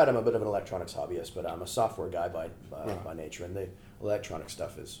the side. I'm a bit of an electronics hobbyist, but I'm a software guy by nature, and the electronic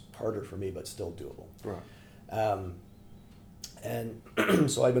stuff is harder for me, but still doable. Right. And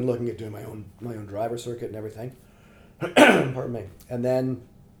so I've been looking at doing my own driver circuit and everything. Pardon me. And then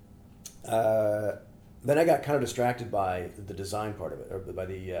I got kind of distracted by the design part of it, or by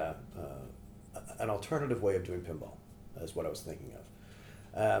the an alternative way of doing pinball, is what I was thinking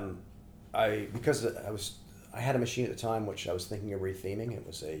of. I had a machine at the time which I was thinking of retheming. It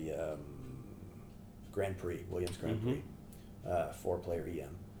was a Grand Prix, Williams Grand Prix, 4-player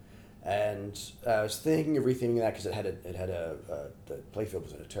EM, and I was thinking of retheming that because the playfield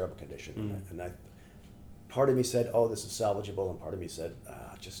was in a terrible condition, and part of me said, "Oh, this is salvageable," and part of me said,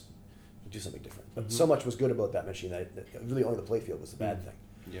 "Just do something different." But so much was good about that machine that really only the playfield was the bad thing.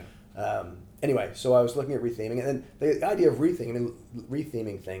 Yeah. Anyway, so I was looking at retheming, and then the idea of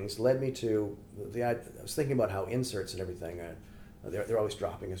retheming things led me to I was thinking about how inserts and everything they're always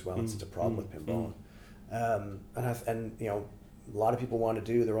dropping as well. It's a problem with pinball, and a lot of people want to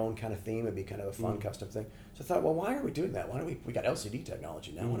do their own kind of theme and be kind of a fun custom thing. So I thought, well, why are we doing that? Why don't we got LCD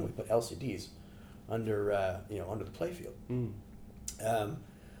technology now? Why don't we put LCDs under under the playfield?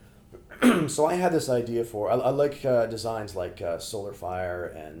 So I had this idea for I like designs like Solar Fire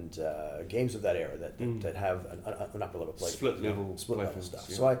and games of that era that have an upper level playfield, split level stuff.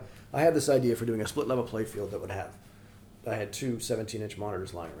 Yeah. So I had this idea for doing a split level playfield that would have. I had two 17-inch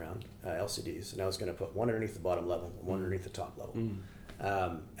monitors lying around, LCDs, and I was going to put one underneath the bottom level and one underneath the top level.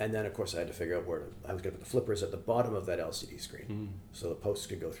 And then, of course, I had to figure out where I was going to put the flippers at the bottom of that LCD screen, so the posts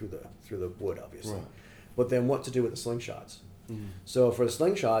could go through the wood, obviously. Right. But then, what to do with the slingshots? So for the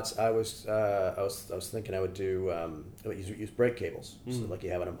slingshots, I was thinking I would do use brake cables, so like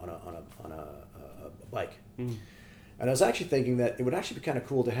you have on a bike. And I was actually thinking that it would actually be kind of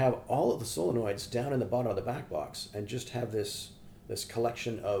cool to have all of the solenoids down in the bottom of the back box and just have this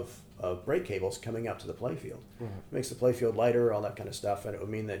collection of brake cables coming up to the playfield. Right. It makes the playfield lighter, all that kind of stuff, and it would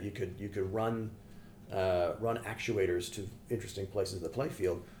mean that you could run actuators to interesting places in the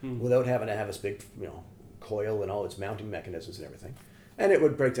playfield without having to have this big coil and all its mounting mechanisms and everything. And it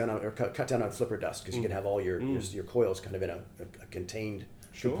would break down or cut down on flipper dust because you could have all your coils kind of in a contained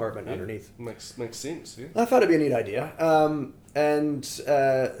compartment underneath. Makes sense. Yeah. I thought it'd be a neat idea,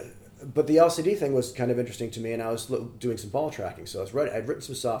 but the LCD thing was kind of interesting to me, and I was doing some ball tracking. So I'd written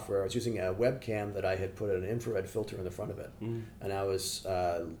some software. I was using a webcam that I had put an infrared filter in the front of it, and I was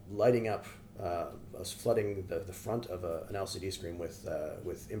lighting up. I was flooding the front of an LCD screen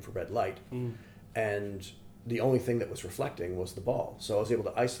with infrared light, and the only thing that was reflecting was the ball. So I was able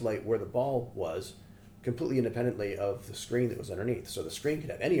to isolate where the ball was completely independently of the screen that was underneath. So the screen could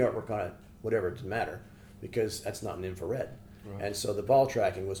have any artwork on it, whatever, it didn't matter, because that's not an infrared. Right. And so the ball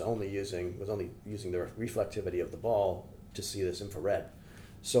tracking was only using the reflectivity of the ball to see this infrared.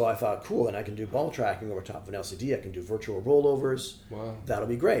 So I thought, cool, and I can do ball tracking over top of an LCD. I can do virtual rollovers. Wow. That'll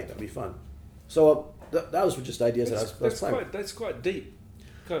be great. That'll be fun. So that was just ideas that I was playing. That's quite deep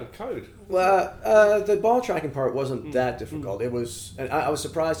kind of code. Well, the ball tracking part wasn't that difficult. It was, and I was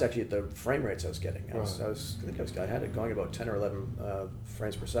surprised actually at the frame rates I was getting. I had it going about 10 or 11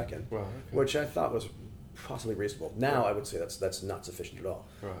 frames per second, which I thought was possibly reasonable. Now I would say that's not sufficient at all.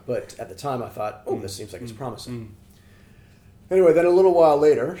 Right. But at the time I thought, this seems like it's promising. Anyway, then a little while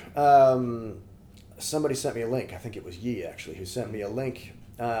later, somebody sent me a link. I think it was Yi actually who sent me a link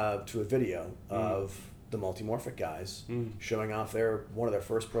to a video of the Multimorphic guys showing off one of their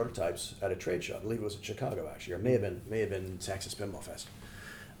first prototypes at a trade show. I believe it was in Chicago actually, or may have been Texas Pinball Fest.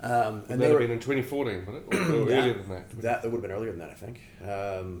 And that would have been in 2014, wouldn't it? Or earlier than that? That would have been earlier than that, I think.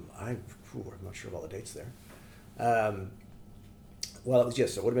 I'm not sure of all the dates there. Well, it was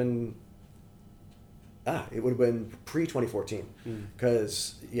it would have been pre-2014,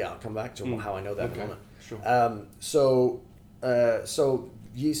 because I'll come back to how I know that in a moment. Sure. So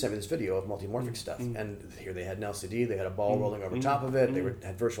Yi sent me this video of multimorphic stuff, and here they had an LCD, they had a ball rolling over top of it, they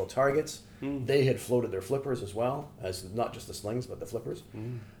had virtual targets, they had floated their flippers as well, as not just the slings, but the flippers.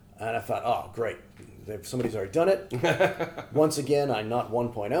 And I thought, oh, great, somebody's already done it. Once again, I'm not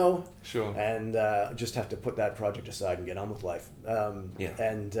 1.0, Sure. and just have to put that project aside and get on with life, and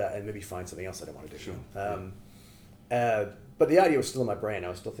maybe find something else that I want to do. Sure. But the idea was still in my brain. I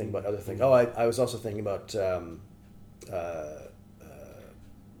was still thinking about other things. Oh, I was also thinking about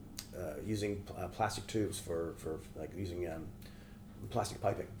using plastic tubes for like using plastic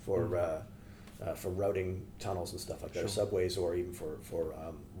piping for routing tunnels and stuff like that, or subways, or even for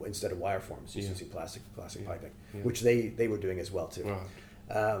instead of wire forms, using plastic piping, which they were doing as well too.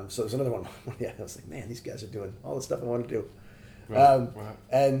 Right. So it was another one. I was like, man, these guys are doing all the stuff I want to do. Right.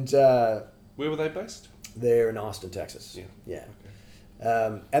 And Where were they based? they're in Austin, Texas. Yeah.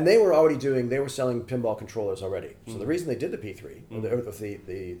 And they were selling pinball controllers already. So the reason they did the P3, or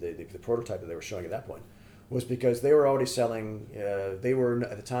the prototype that they were showing at that point, was because they were already selling, they were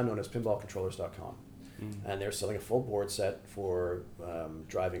at the time known as pinballcontrollers.com. And they were selling a full board set for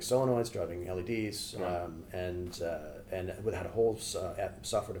driving solenoids, driving LEDs, and it had a whole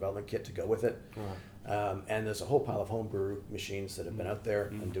software development kit to go with it. And there's a whole pile of homebrew machines that have been out there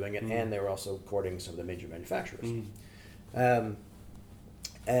and doing it, and they were also courting some of the major manufacturers.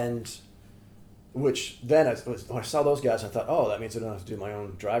 And which then, when I saw those guys, I thought, oh, that means I don't have to do my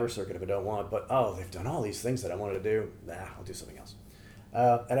own driver circuit if I don't want. But they've done all these things that I wanted to do. I'll do something else.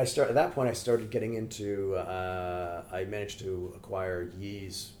 And at that point, I started getting into. I managed to acquire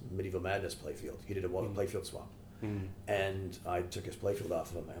Yi's Medieval Madness playfield. He did a playfield swap, and I took his playfield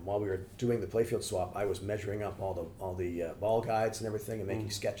off of him. And while we were doing the playfield swap, I was measuring up all the ball guides and everything, and making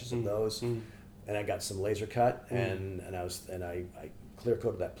sketches of those. And I got some laser cut, and I clear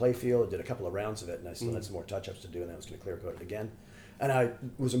coated that playfield, did a couple of rounds of it, and I still had some more touch-ups to do, and I was going to clear coat it again. And I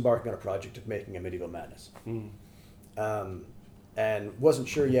was embarking on a project of making a Medieval Madness. And wasn't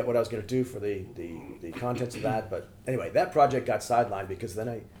sure yet what I was going to do for the contents of that, but anyway, that project got sidelined because then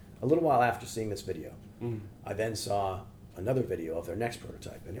a little while after seeing this video, I then saw another video of their next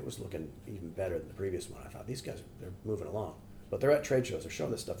prototype, and it was looking even better than the previous one. I thought, these guys, they're moving along. But they're at trade shows, they're showing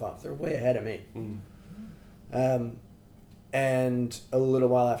this stuff off. They're way ahead of me. And a little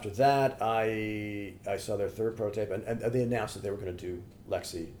while after that, I saw their third prototype, and they announced that they were going to do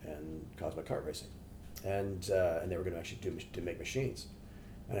Lexi and Cosmic Kart Racing, and they were going to actually make machines.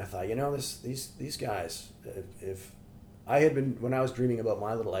 And I thought, these guys, if I had been, when I was dreaming about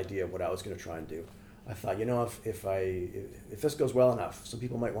my little idea of what I was going to try and do, I thought, if this goes well enough, some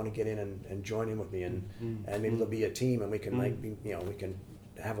people might want to get in and join in with me, and maybe there'll be a team, and we can we can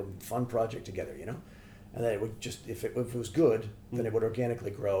have a fun project together, And then it would just, if it was good, then it would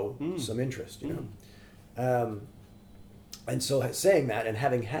organically grow some interest, And so saying that and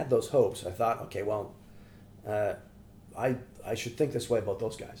having had those hopes, I thought, okay, well, I should think this way about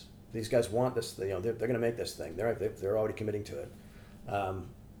those guys. These guys want this, they're going to make this thing. They're already committing to it.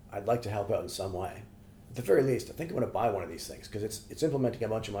 I'd like to help out in some way. At the very least, I think I'm going to buy one of these things because it's implementing a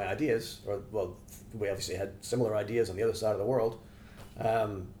bunch of my ideas. We obviously had similar ideas on the other side of the world.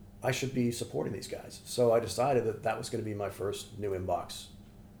 I should be supporting these guys. So I decided that was going to be my first new inbox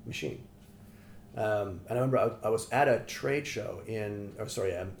machine. And I remember I was at a trade show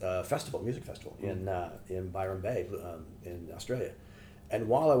music festival in Byron Bay in Australia. And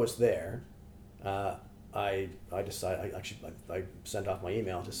while I was there, I decided, I sent off my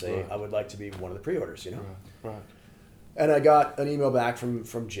email to say I would like to be one of the pre-orders, Right. And I got an email back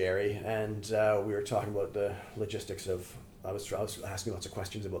from Jerry, and we were talking about the logistics of, I was asking lots of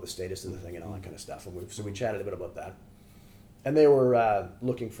questions about the status of the thing and all that kind of stuff, and we chatted a bit about that. And they were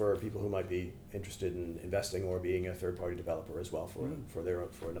looking for people who might be interested in investing or being a third-party developer as well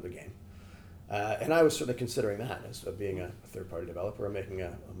for another game. And I was certainly considering that as being a third-party developer and making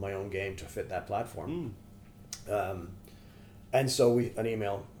my own game to fit that platform. And so an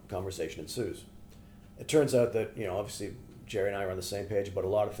email conversation ensues. It turns out that, obviously Jerry and I were on the same page about a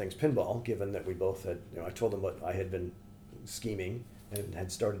lot of things pinball, given that we both had, I told him what I had been scheming and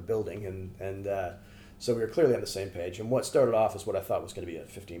had started building, and so we were clearly on the same page. And what started off as what I thought was going to be a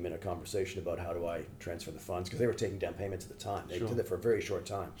 15-minute conversation about how do I transfer the funds, because they were taking down payments at the time. They did it for a very short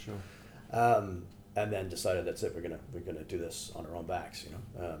time. And then decided that's it. We're gonna do this on our own backs,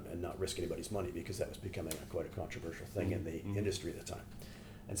 and not risk anybody's money, because that was becoming quite a controversial thing in the industry at the time,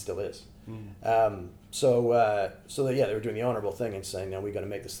 and still is. So they were doing the honorable thing and saying, "Now we got to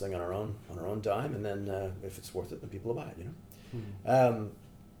make this thing on our own dime, and then if it's worth it, then people will buy it."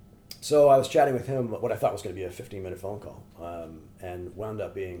 So I was chatting with him what I thought was going to be a 15-minute phone call, and wound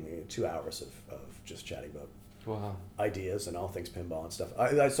up being 2 hours of just chatting about Wow. ideas and all things pinball and stuff.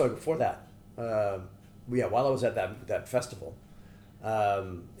 So before that, while I was at that festival,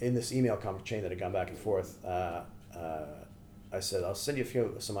 in this email chain that had gone back and forth, I said, I'll send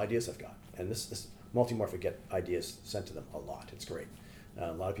you some ideas I've got. And this Multimorphic get ideas sent to them a lot. It's great.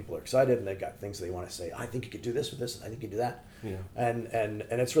 A lot of people are excited, and they've got things they want to say. I think you could do this with this, and I think you could do that. Yeah. And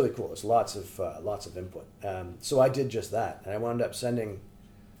it's really cool. There's lots of input. So I did just that, and I wound up sending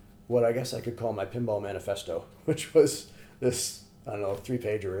what I guess I could call my pinball manifesto, which was this, I don't know,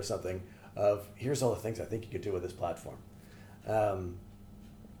 3-pager or something of here's all the things I think you could do with this platform.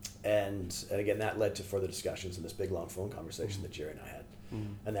 And again, that led to further discussions in this big long phone conversation that Jerry and I had.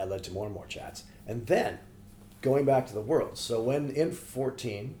 And that led to more and more chats. And then going back to the Worlds. So when in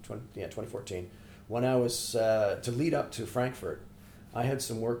 2014, when I was to lead up to Frankfurt, I had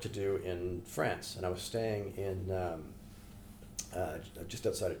some work to do in France, and I was staying in just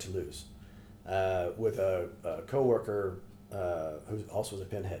outside of Toulouse with a coworker who also was a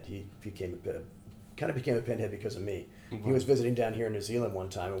pinhead. He became a pinhead because of me. Mm-hmm. He was visiting down here in New Zealand one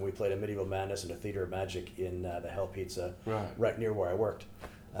time, and we played a Medieval Madness and a Theater of Magic in the Hell Pizza, right near where I worked.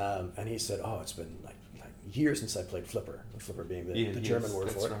 And he said, "Oh, it's been like years since I played Flipper." Flipper being the German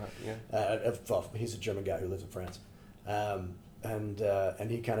word for it. Right. Yeah. Well, he's a German guy who lives in France, and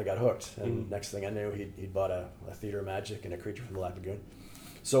he kind of got hooked. And next thing I knew, he'd bought a Theater of Magic and a Creature from the Black Lagoon.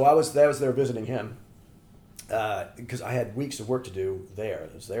 So I was there visiting him because I had weeks of work to do there.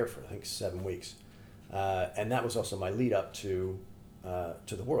 I was there for I think 7 weeks. And that was also my lead up to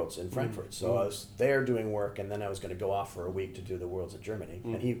the Worlds in Frankfurt. So I was there doing work, and then I was going to go off for a week to do the Worlds in Germany.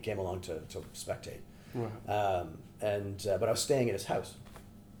 And he came along to spectate. Right. But I was staying at his house,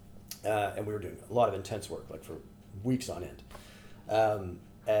 and we were doing a lot of intense work, like for weeks on end, on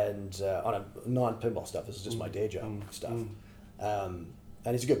a non-pinball stuff. This is just my day job stuff.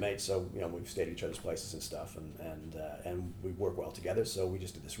 And he's a good mate, so we've stayed at each other's places and stuff, and we work well together. So we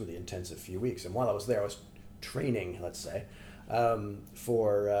just did this really intensive few weeks. And while I was there, I was training, let's say,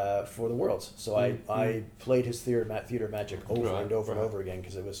 for the Worlds. So I played his Theater of Magic over and over again,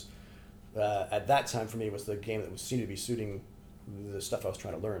 because it was at that time for me it was the game that seemed to be suiting the stuff I was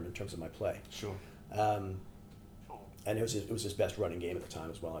trying to learn in terms of my play. Sure. And it was his best running game at the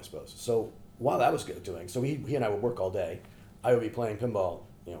time as well, I suppose. So while that was doing, so he and I would work all day. I would be playing pinball,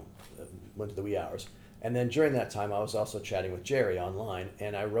 into the wee hours. And then during that time, I was also chatting with Jerry online,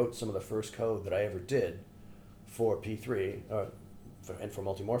 and I wrote some of the first code that I ever did for P3 and for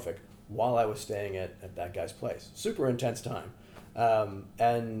Multimorphic while I was staying at that guy's place. Super intense time. It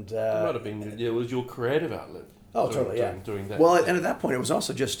might have been, it was your creative outlet. Oh, totally, yeah. Doing that. Well, and at that point, it was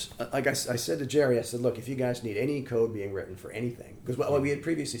also just, like I said to Jerry, I said, look, if you guys need any code being written for anything, because we had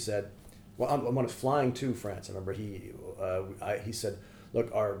previously said, well, when I was flying to France, I remember he said,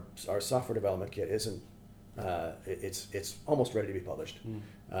 look, our software development kit isn't, it's almost ready to be published,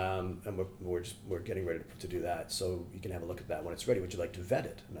 and we're getting ready to do that, so you can have a look at that when it's ready. Would you like to vet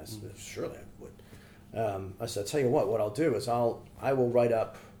it? And I said, surely I would. I said, tell you what I'll do is I will write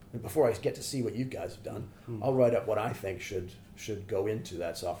up, before I get to see what you guys have done, I'll write up what I think should go into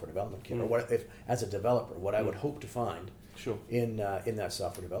that software development kit, or what, if as a developer, what I would hope to find. Sure. In that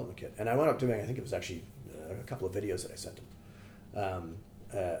software development kit. And I wound up doing, I think it was actually a couple of videos that I sent him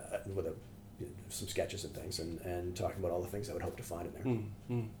with some sketches and things, and talking about all the things I would hope to find in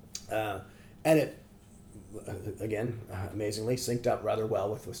there. And it, again, amazingly synced up rather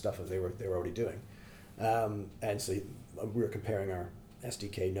well with stuff that they were already doing. And so we were comparing our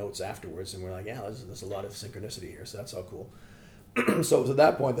SDK notes afterwards, and we're like, yeah, there's a lot of synchronicity here, so that's all cool. So it was at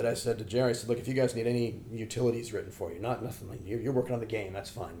that point that I said to Jerry, I said, look, if you guys need any utilities written for you, nothing like you're working on the game, that's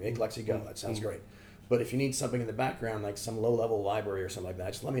fine. Make Lexi go, that sounds great. But if you need something in the background, like some low-level library or something like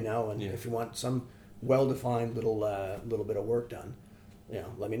that, just let me know. And if you want some well-defined little bit of work done,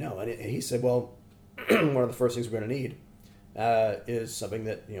 let me know. And he said, well, one of the first things we're going to need is something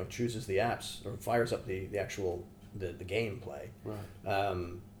that chooses the apps or fires up the actual the gameplay. Right.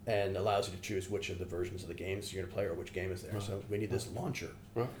 And allows you to choose which of the versions of the games you're going to play or which game is there. Right. So we need this launcher.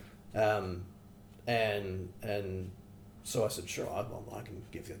 Right. And so I said, sure, I can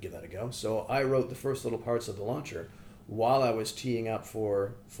give that a go. So I wrote the first little parts of the launcher while I was teeing up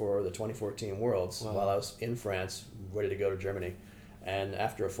for the 2014 Worlds, while I was in France, ready to go to Germany. And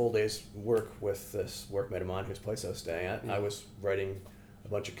after a full day's work with this workmate of mine whose place I was staying at, I was writing a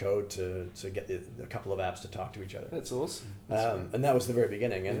bunch of code to get a couple of apps to talk to each other. That's awesome. And that was the very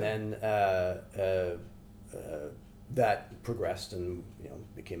beginning. And then that progressed and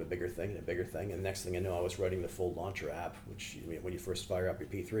became a bigger thing. And next thing I know, I was writing the full launcher app, which when you first fire up your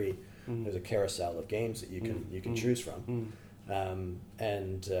P3, there's a carousel of games that you can choose from.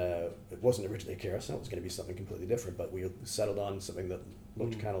 It wasn't originally a carousel. It was going to be something completely different, but we settled on something that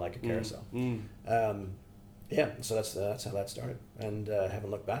looked kind of like a carousel. So that's how that started, and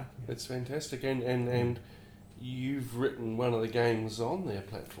haven't looked back. It's fantastic, and you've written one of the games on their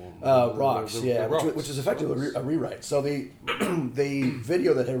platform. Rocks, the Rocks. which is effectively a rewrite. So the the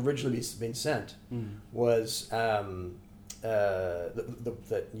video that had originally been sent was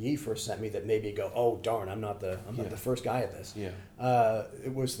that Yi first sent me that made me go, oh darn, I'm not the first guy at this.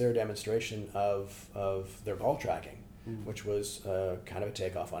 It was their demonstration of their ball tracking, which was kind of a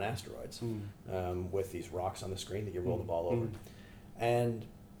takeoff on Asteroids, with these rocks on the screen that you roll the ball over. And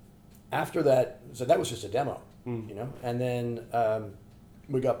after that, so that was just a demo, and then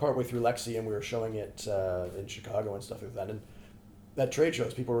we got partway through Lexi and we were showing it in Chicago and stuff like that. And at trade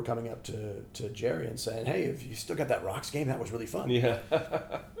shows, people were coming up to Jerry and saying, hey, if you still got that Rocks game, that was really fun. Yeah.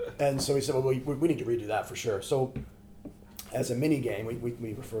 And so he said, well, we need to redo that for sure. So as a mini game,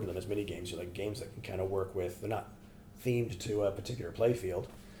 we refer to them as mini games. You're like games that can kind of work with, they're not themed to a particular play field,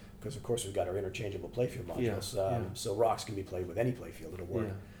 because of course we've got our interchangeable playfield modules. So Rocks can be played with any playfield, it'll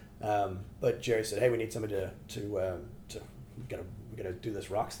work. But Jerry said, hey, we need somebody we gotta do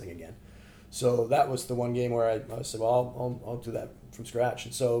this Rocks thing again. So that was the one game where I said, well, I'll do that from scratch.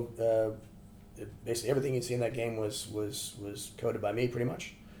 And so basically everything you see in that game was coded by me pretty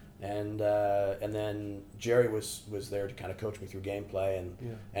much. And then Jerry was there to kind of coach me through gameplay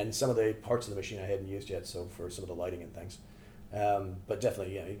and some of the parts of the machine I hadn't used yet, so for some of the lighting and things. But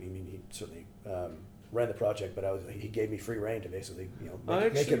definitely, he certainly ran the project, but he gave me free rein to basically,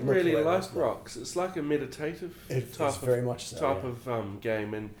 make it look really like Rocks. It's like a meditative type of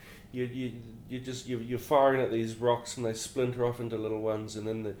game, and you're firing at these rocks and they splinter off into little ones, and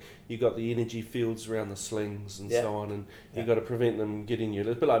then you got the energy fields around the slings and so on, and you got to prevent them getting you.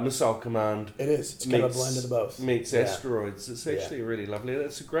 It's a bit like Missile Command. It is. It's kind of a blend of the both. Meets Asteroids. It's actually really lovely.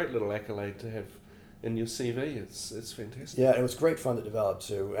 It's a great little accolade to have in your CV. It's fantastic. Yeah, it was great fun to develop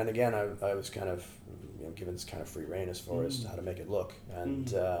too. And again, I was kind of given this kind of free rein as far as how to make it look.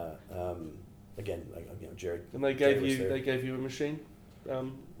 And again, Jerry. And they gave you a machine.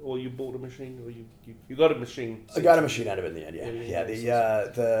 Or you bought a machine, or you got a machine. I got a machine out of it in the end.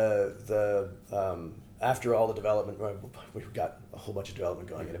 The after all the development, we got a whole bunch of development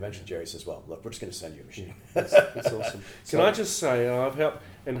going, and eventually Jerry says, "Well, look, we're just going to send you a machine." That's awesome. Can I just say, I've helped,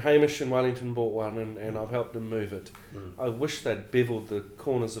 and Hamish in Wellington bought one, and I've helped him move it. I wish they'd beveled the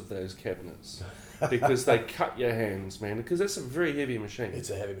corners of those cabinets, because they cut your hands, man. Because that's a very heavy machine.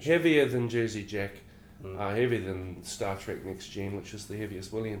 It's a heavy machine. Heavier than Jersey Jack. Heavier than Star Trek Next Gen, which is the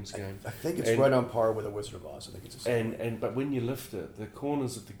heaviest Williams game. I think it's right on par with a Wizard of Oz. I think it's a but when you lift it, the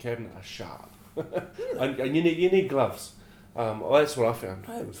corners of the cabinet are sharp, and you need gloves. That's what I found.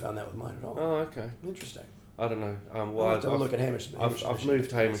 I haven't found that with mine at all. Oh, okay, interesting. I don't know. I've look at Hamish. I've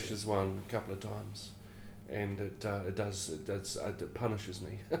moved Hamish's one a couple of times, and it punishes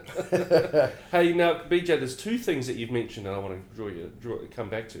me. Hey, now BJ, there's two things that you've mentioned that I want to come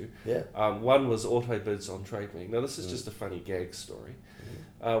back to. Yeah. One was auto bids on TradeMe. Now this is just a funny gag story.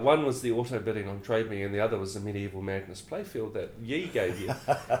 One was the auto bidding on TradeMe, and the other was the Medieval Madness playfield that Yi gave you.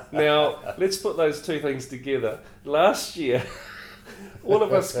 Now let's put those two things together. Last year, all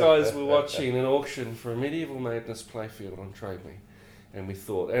of us guys were watching an auction for a Medieval Madness playfield on TradeMe. And we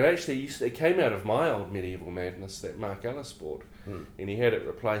thought, and actually it came out of my old Medieval Madness that Mark Ellis bought, and he had it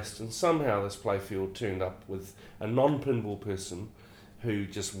replaced, and somehow this playfield turned up with a non-pinball person who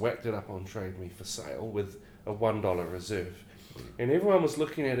just whacked it up on TradeMe for sale with a $1 reserve. And everyone was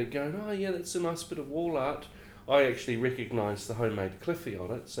looking at it going, oh yeah, that's a nice bit of wall art. I actually recognised the homemade Cliffy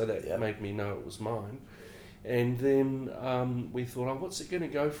on it, so that made me know it was mine. And then we thought, oh, what's it going to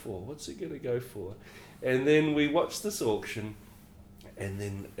go for? And then we watched this auction. And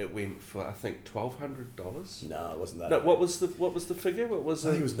then it went for, I think, $1,200. No, it wasn't that. No, what was the figure? What was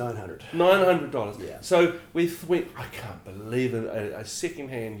I think it was $900. $900. Yeah. So we went. I can't believe it. A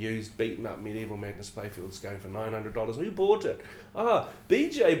second-hand, used, beaten up Medieval Madness playfield's going for $900. Who bought it?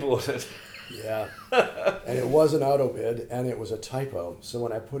 BJ bought it. Yeah. And it was an auto bid, and it was a typo. So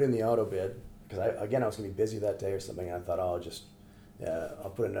when I put in the auto bid, because I was going to be busy that day or something, and I thought, I'll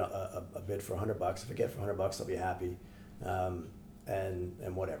put in a bid for $100. If I get it for $100, I'll be happy.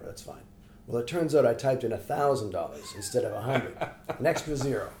 And whatever, that's fine. Well, it turns out I typed in $1,000 instead of $100, an extra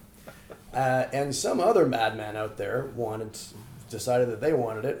zero. And some other madman out there decided that they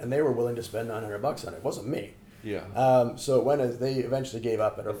wanted it, and they were willing to spend $900 on it. It wasn't me. Yeah. So they eventually gave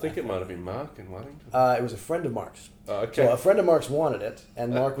up. I think it might have been Mark in Wellington. It was a friend of Mark's. Okay. So a friend of Mark's wanted it,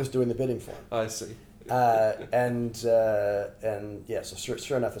 and Mark was doing the bidding for him. I see. So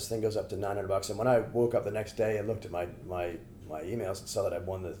sure enough, this thing goes up to $900. And when I woke up the next day and looked at my my emails and saw that I'd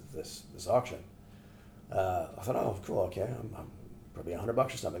won this auction. I thought, oh, cool, okay, I'm probably $100 or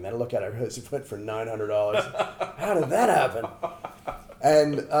something. Then I look at it, I realized it went for $900. How did that happen?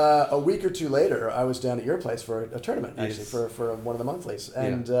 And a week or two later, I was down at your place for a tournament, actually, for one of the monthlies.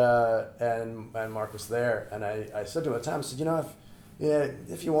 And and Mark was there, and I said to him at the time, I said,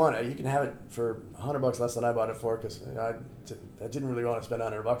 if you want it, you can have it for $100 less than I bought it for, because I didn't really want to spend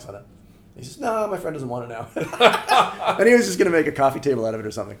 $100 on it. He says, no, my friend doesn't want it now. And he was just going to make a coffee table out of it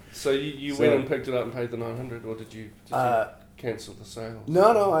or something. So you went and picked it up and paid the $900, or did you cancel the sale?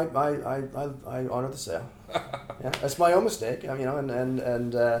 No, I honor the sale. Yeah, that's my own mistake. Trade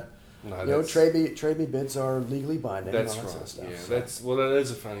me bids are legally binding. That's and all right. That sort of stuff, Yeah, so. that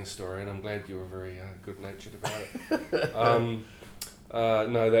is a funny story, and I'm glad you were very good-natured about it.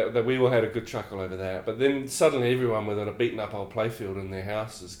 That we all had a good chuckle over that. But then suddenly everyone with a beaten up old playfield in their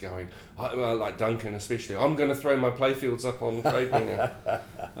house is going, like Duncan especially, I'm going to throw my playfields up on Trade Me now.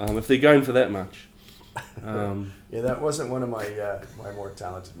 If they're going for that much. Yeah, that wasn't one of my more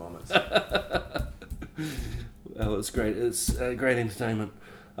talented moments. Well, it's great. It's great entertainment.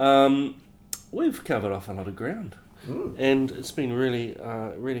 We've covered off a lot of ground. And it's been really,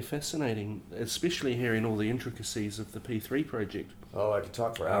 really fascinating, especially hearing all the intricacies of the P3 project. Oh, I could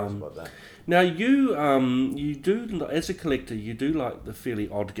talk for hours about that. Now, you do, as a collector, you do like the fairly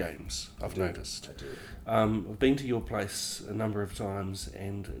odd games, I've noticed. I do. I've been to your place a number of times,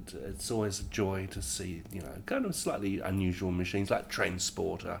 and it's always a joy to see, kind of slightly unusual machines like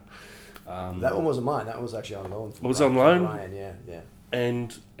Transporter. That one wasn't mine. That was actually on loan. It was on loan? Ryan, yeah.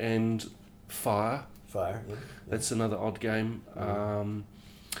 And Fire. Fire, yeah. That's another odd game.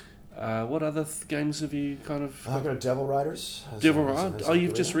 What other games have you kind of... I've got Devil Riders. Devil Riders? Oh,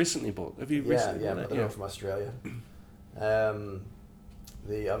 you've just recently bought. Have you recently bought that? Yeah, from Australia.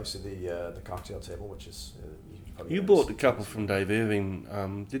 The cocktail table, which is... You bought a couple from Dave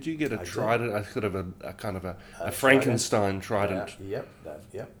Irving. Did you get a Trident? I could have a kind of a Frankenstein Trident. Yep.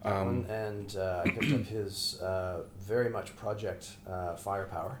 And I picked up his very much project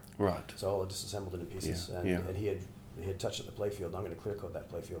Firepower. Right. It's all disassembled into pieces. And he had touched at the playfield. I'm going to clear coat that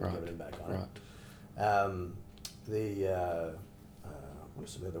playfield and give it back on it. What are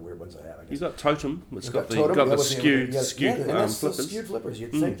some of the other weird ones I have? I guess. You got Totem. It's got the skewed flippers. Skewed flippers.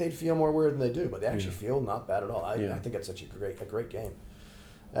 You'd think they'd feel more weird than they do, but they actually feel not bad at all. I think it's such a great game.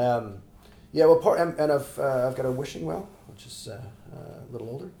 I've got a wishing well, which is a little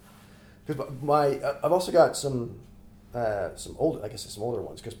older. Because I've also got some older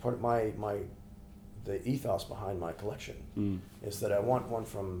ones. Because part of the ethos behind my collection is that I want one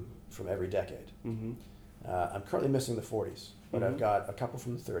from every decade. Mm-hmm. I'm currently missing the 40s. But I've got a couple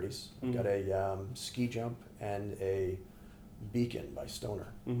from the 30s. I've got a Ski Jump and a Beacon by Stoner.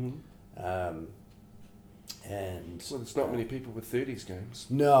 Well, there's not many people with 30s games.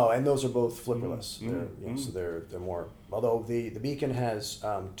 No, and those are both flipperless. So they're more. Although the Beacon has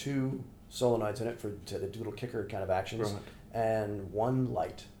 2 solenoids in it to do little kicker kind of actions, and 1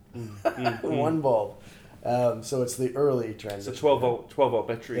 light, 1 bulb. So it's the early transition. It's a 12 volt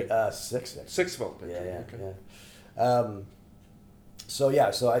battery. 6 volt battery. Yeah. So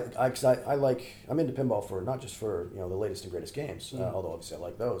I'm into pinball for not just for the latest and greatest games, although obviously I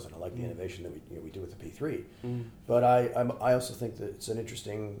like those and I like the innovation that we do with the P3. But I also think that it's an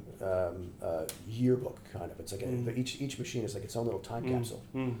interesting yearbook kind of. It's like each machine is like its own little time capsule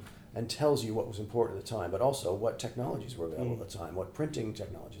and tells you what was important at the time, but also what technologies were available at the time, what printing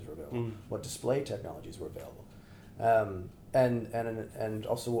technologies were available, what display technologies were available, and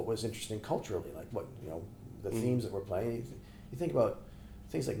also what was interesting culturally, like what the themes that we're playing. You think about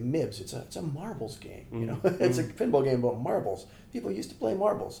things like Mibs. It's a marbles game. It's a pinball game about marbles. People used to play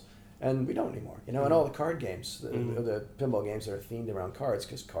marbles, and we don't anymore. And all the card games, the pinball games that are themed around cards,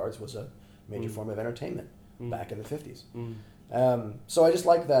 because cards was a major form of entertainment back in the 50s. So I just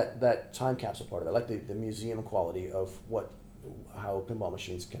like that time capsule part of it. I like the museum quality of how pinball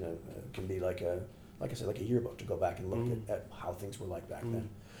machines can be like a yearbook to go back and look at how things were like back then.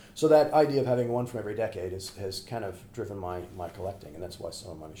 So that idea of having one from every decade has kind of driven my collecting, and that's why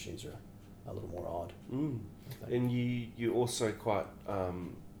some of my machines are a little more odd. And you're also quite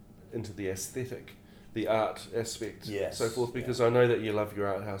into the aesthetic, the art aspect, so forth, because I know that you love your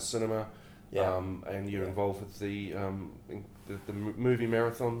art house cinema, and you're involved with the movie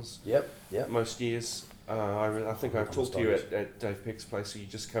marathons. Yep. Most years. I think I've talked to you at Dave Peck's place, so you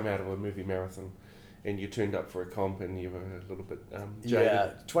just come out of a movie marathon. and you turned up for a comp and you were a little bit jaded.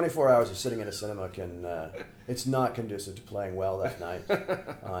 Yeah, 24 hours of sitting in a cinema can, it's not conducive to playing well that night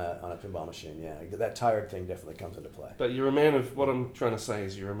on a pinball machine. Yeah, that tired thing definitely comes into play. But you're a man of, what I'm trying to say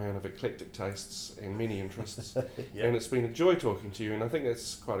is you're a man of eclectic tastes and many interests. Yeah. And it's been a joy talking to you, and I think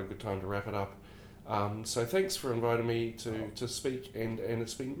that's quite a good time to wrap it up. So thanks for inviting me to speak, and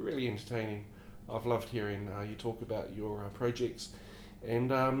it's been really entertaining. I've loved hearing you talk about your projects.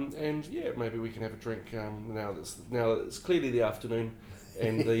 And yeah, maybe we can have a drink now that it's clearly the afternoon,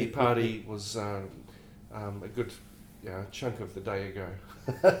 and the party was a good chunk of the day ago.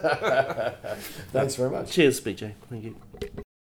 Thanks very much. Cheers, BJ. Thank you.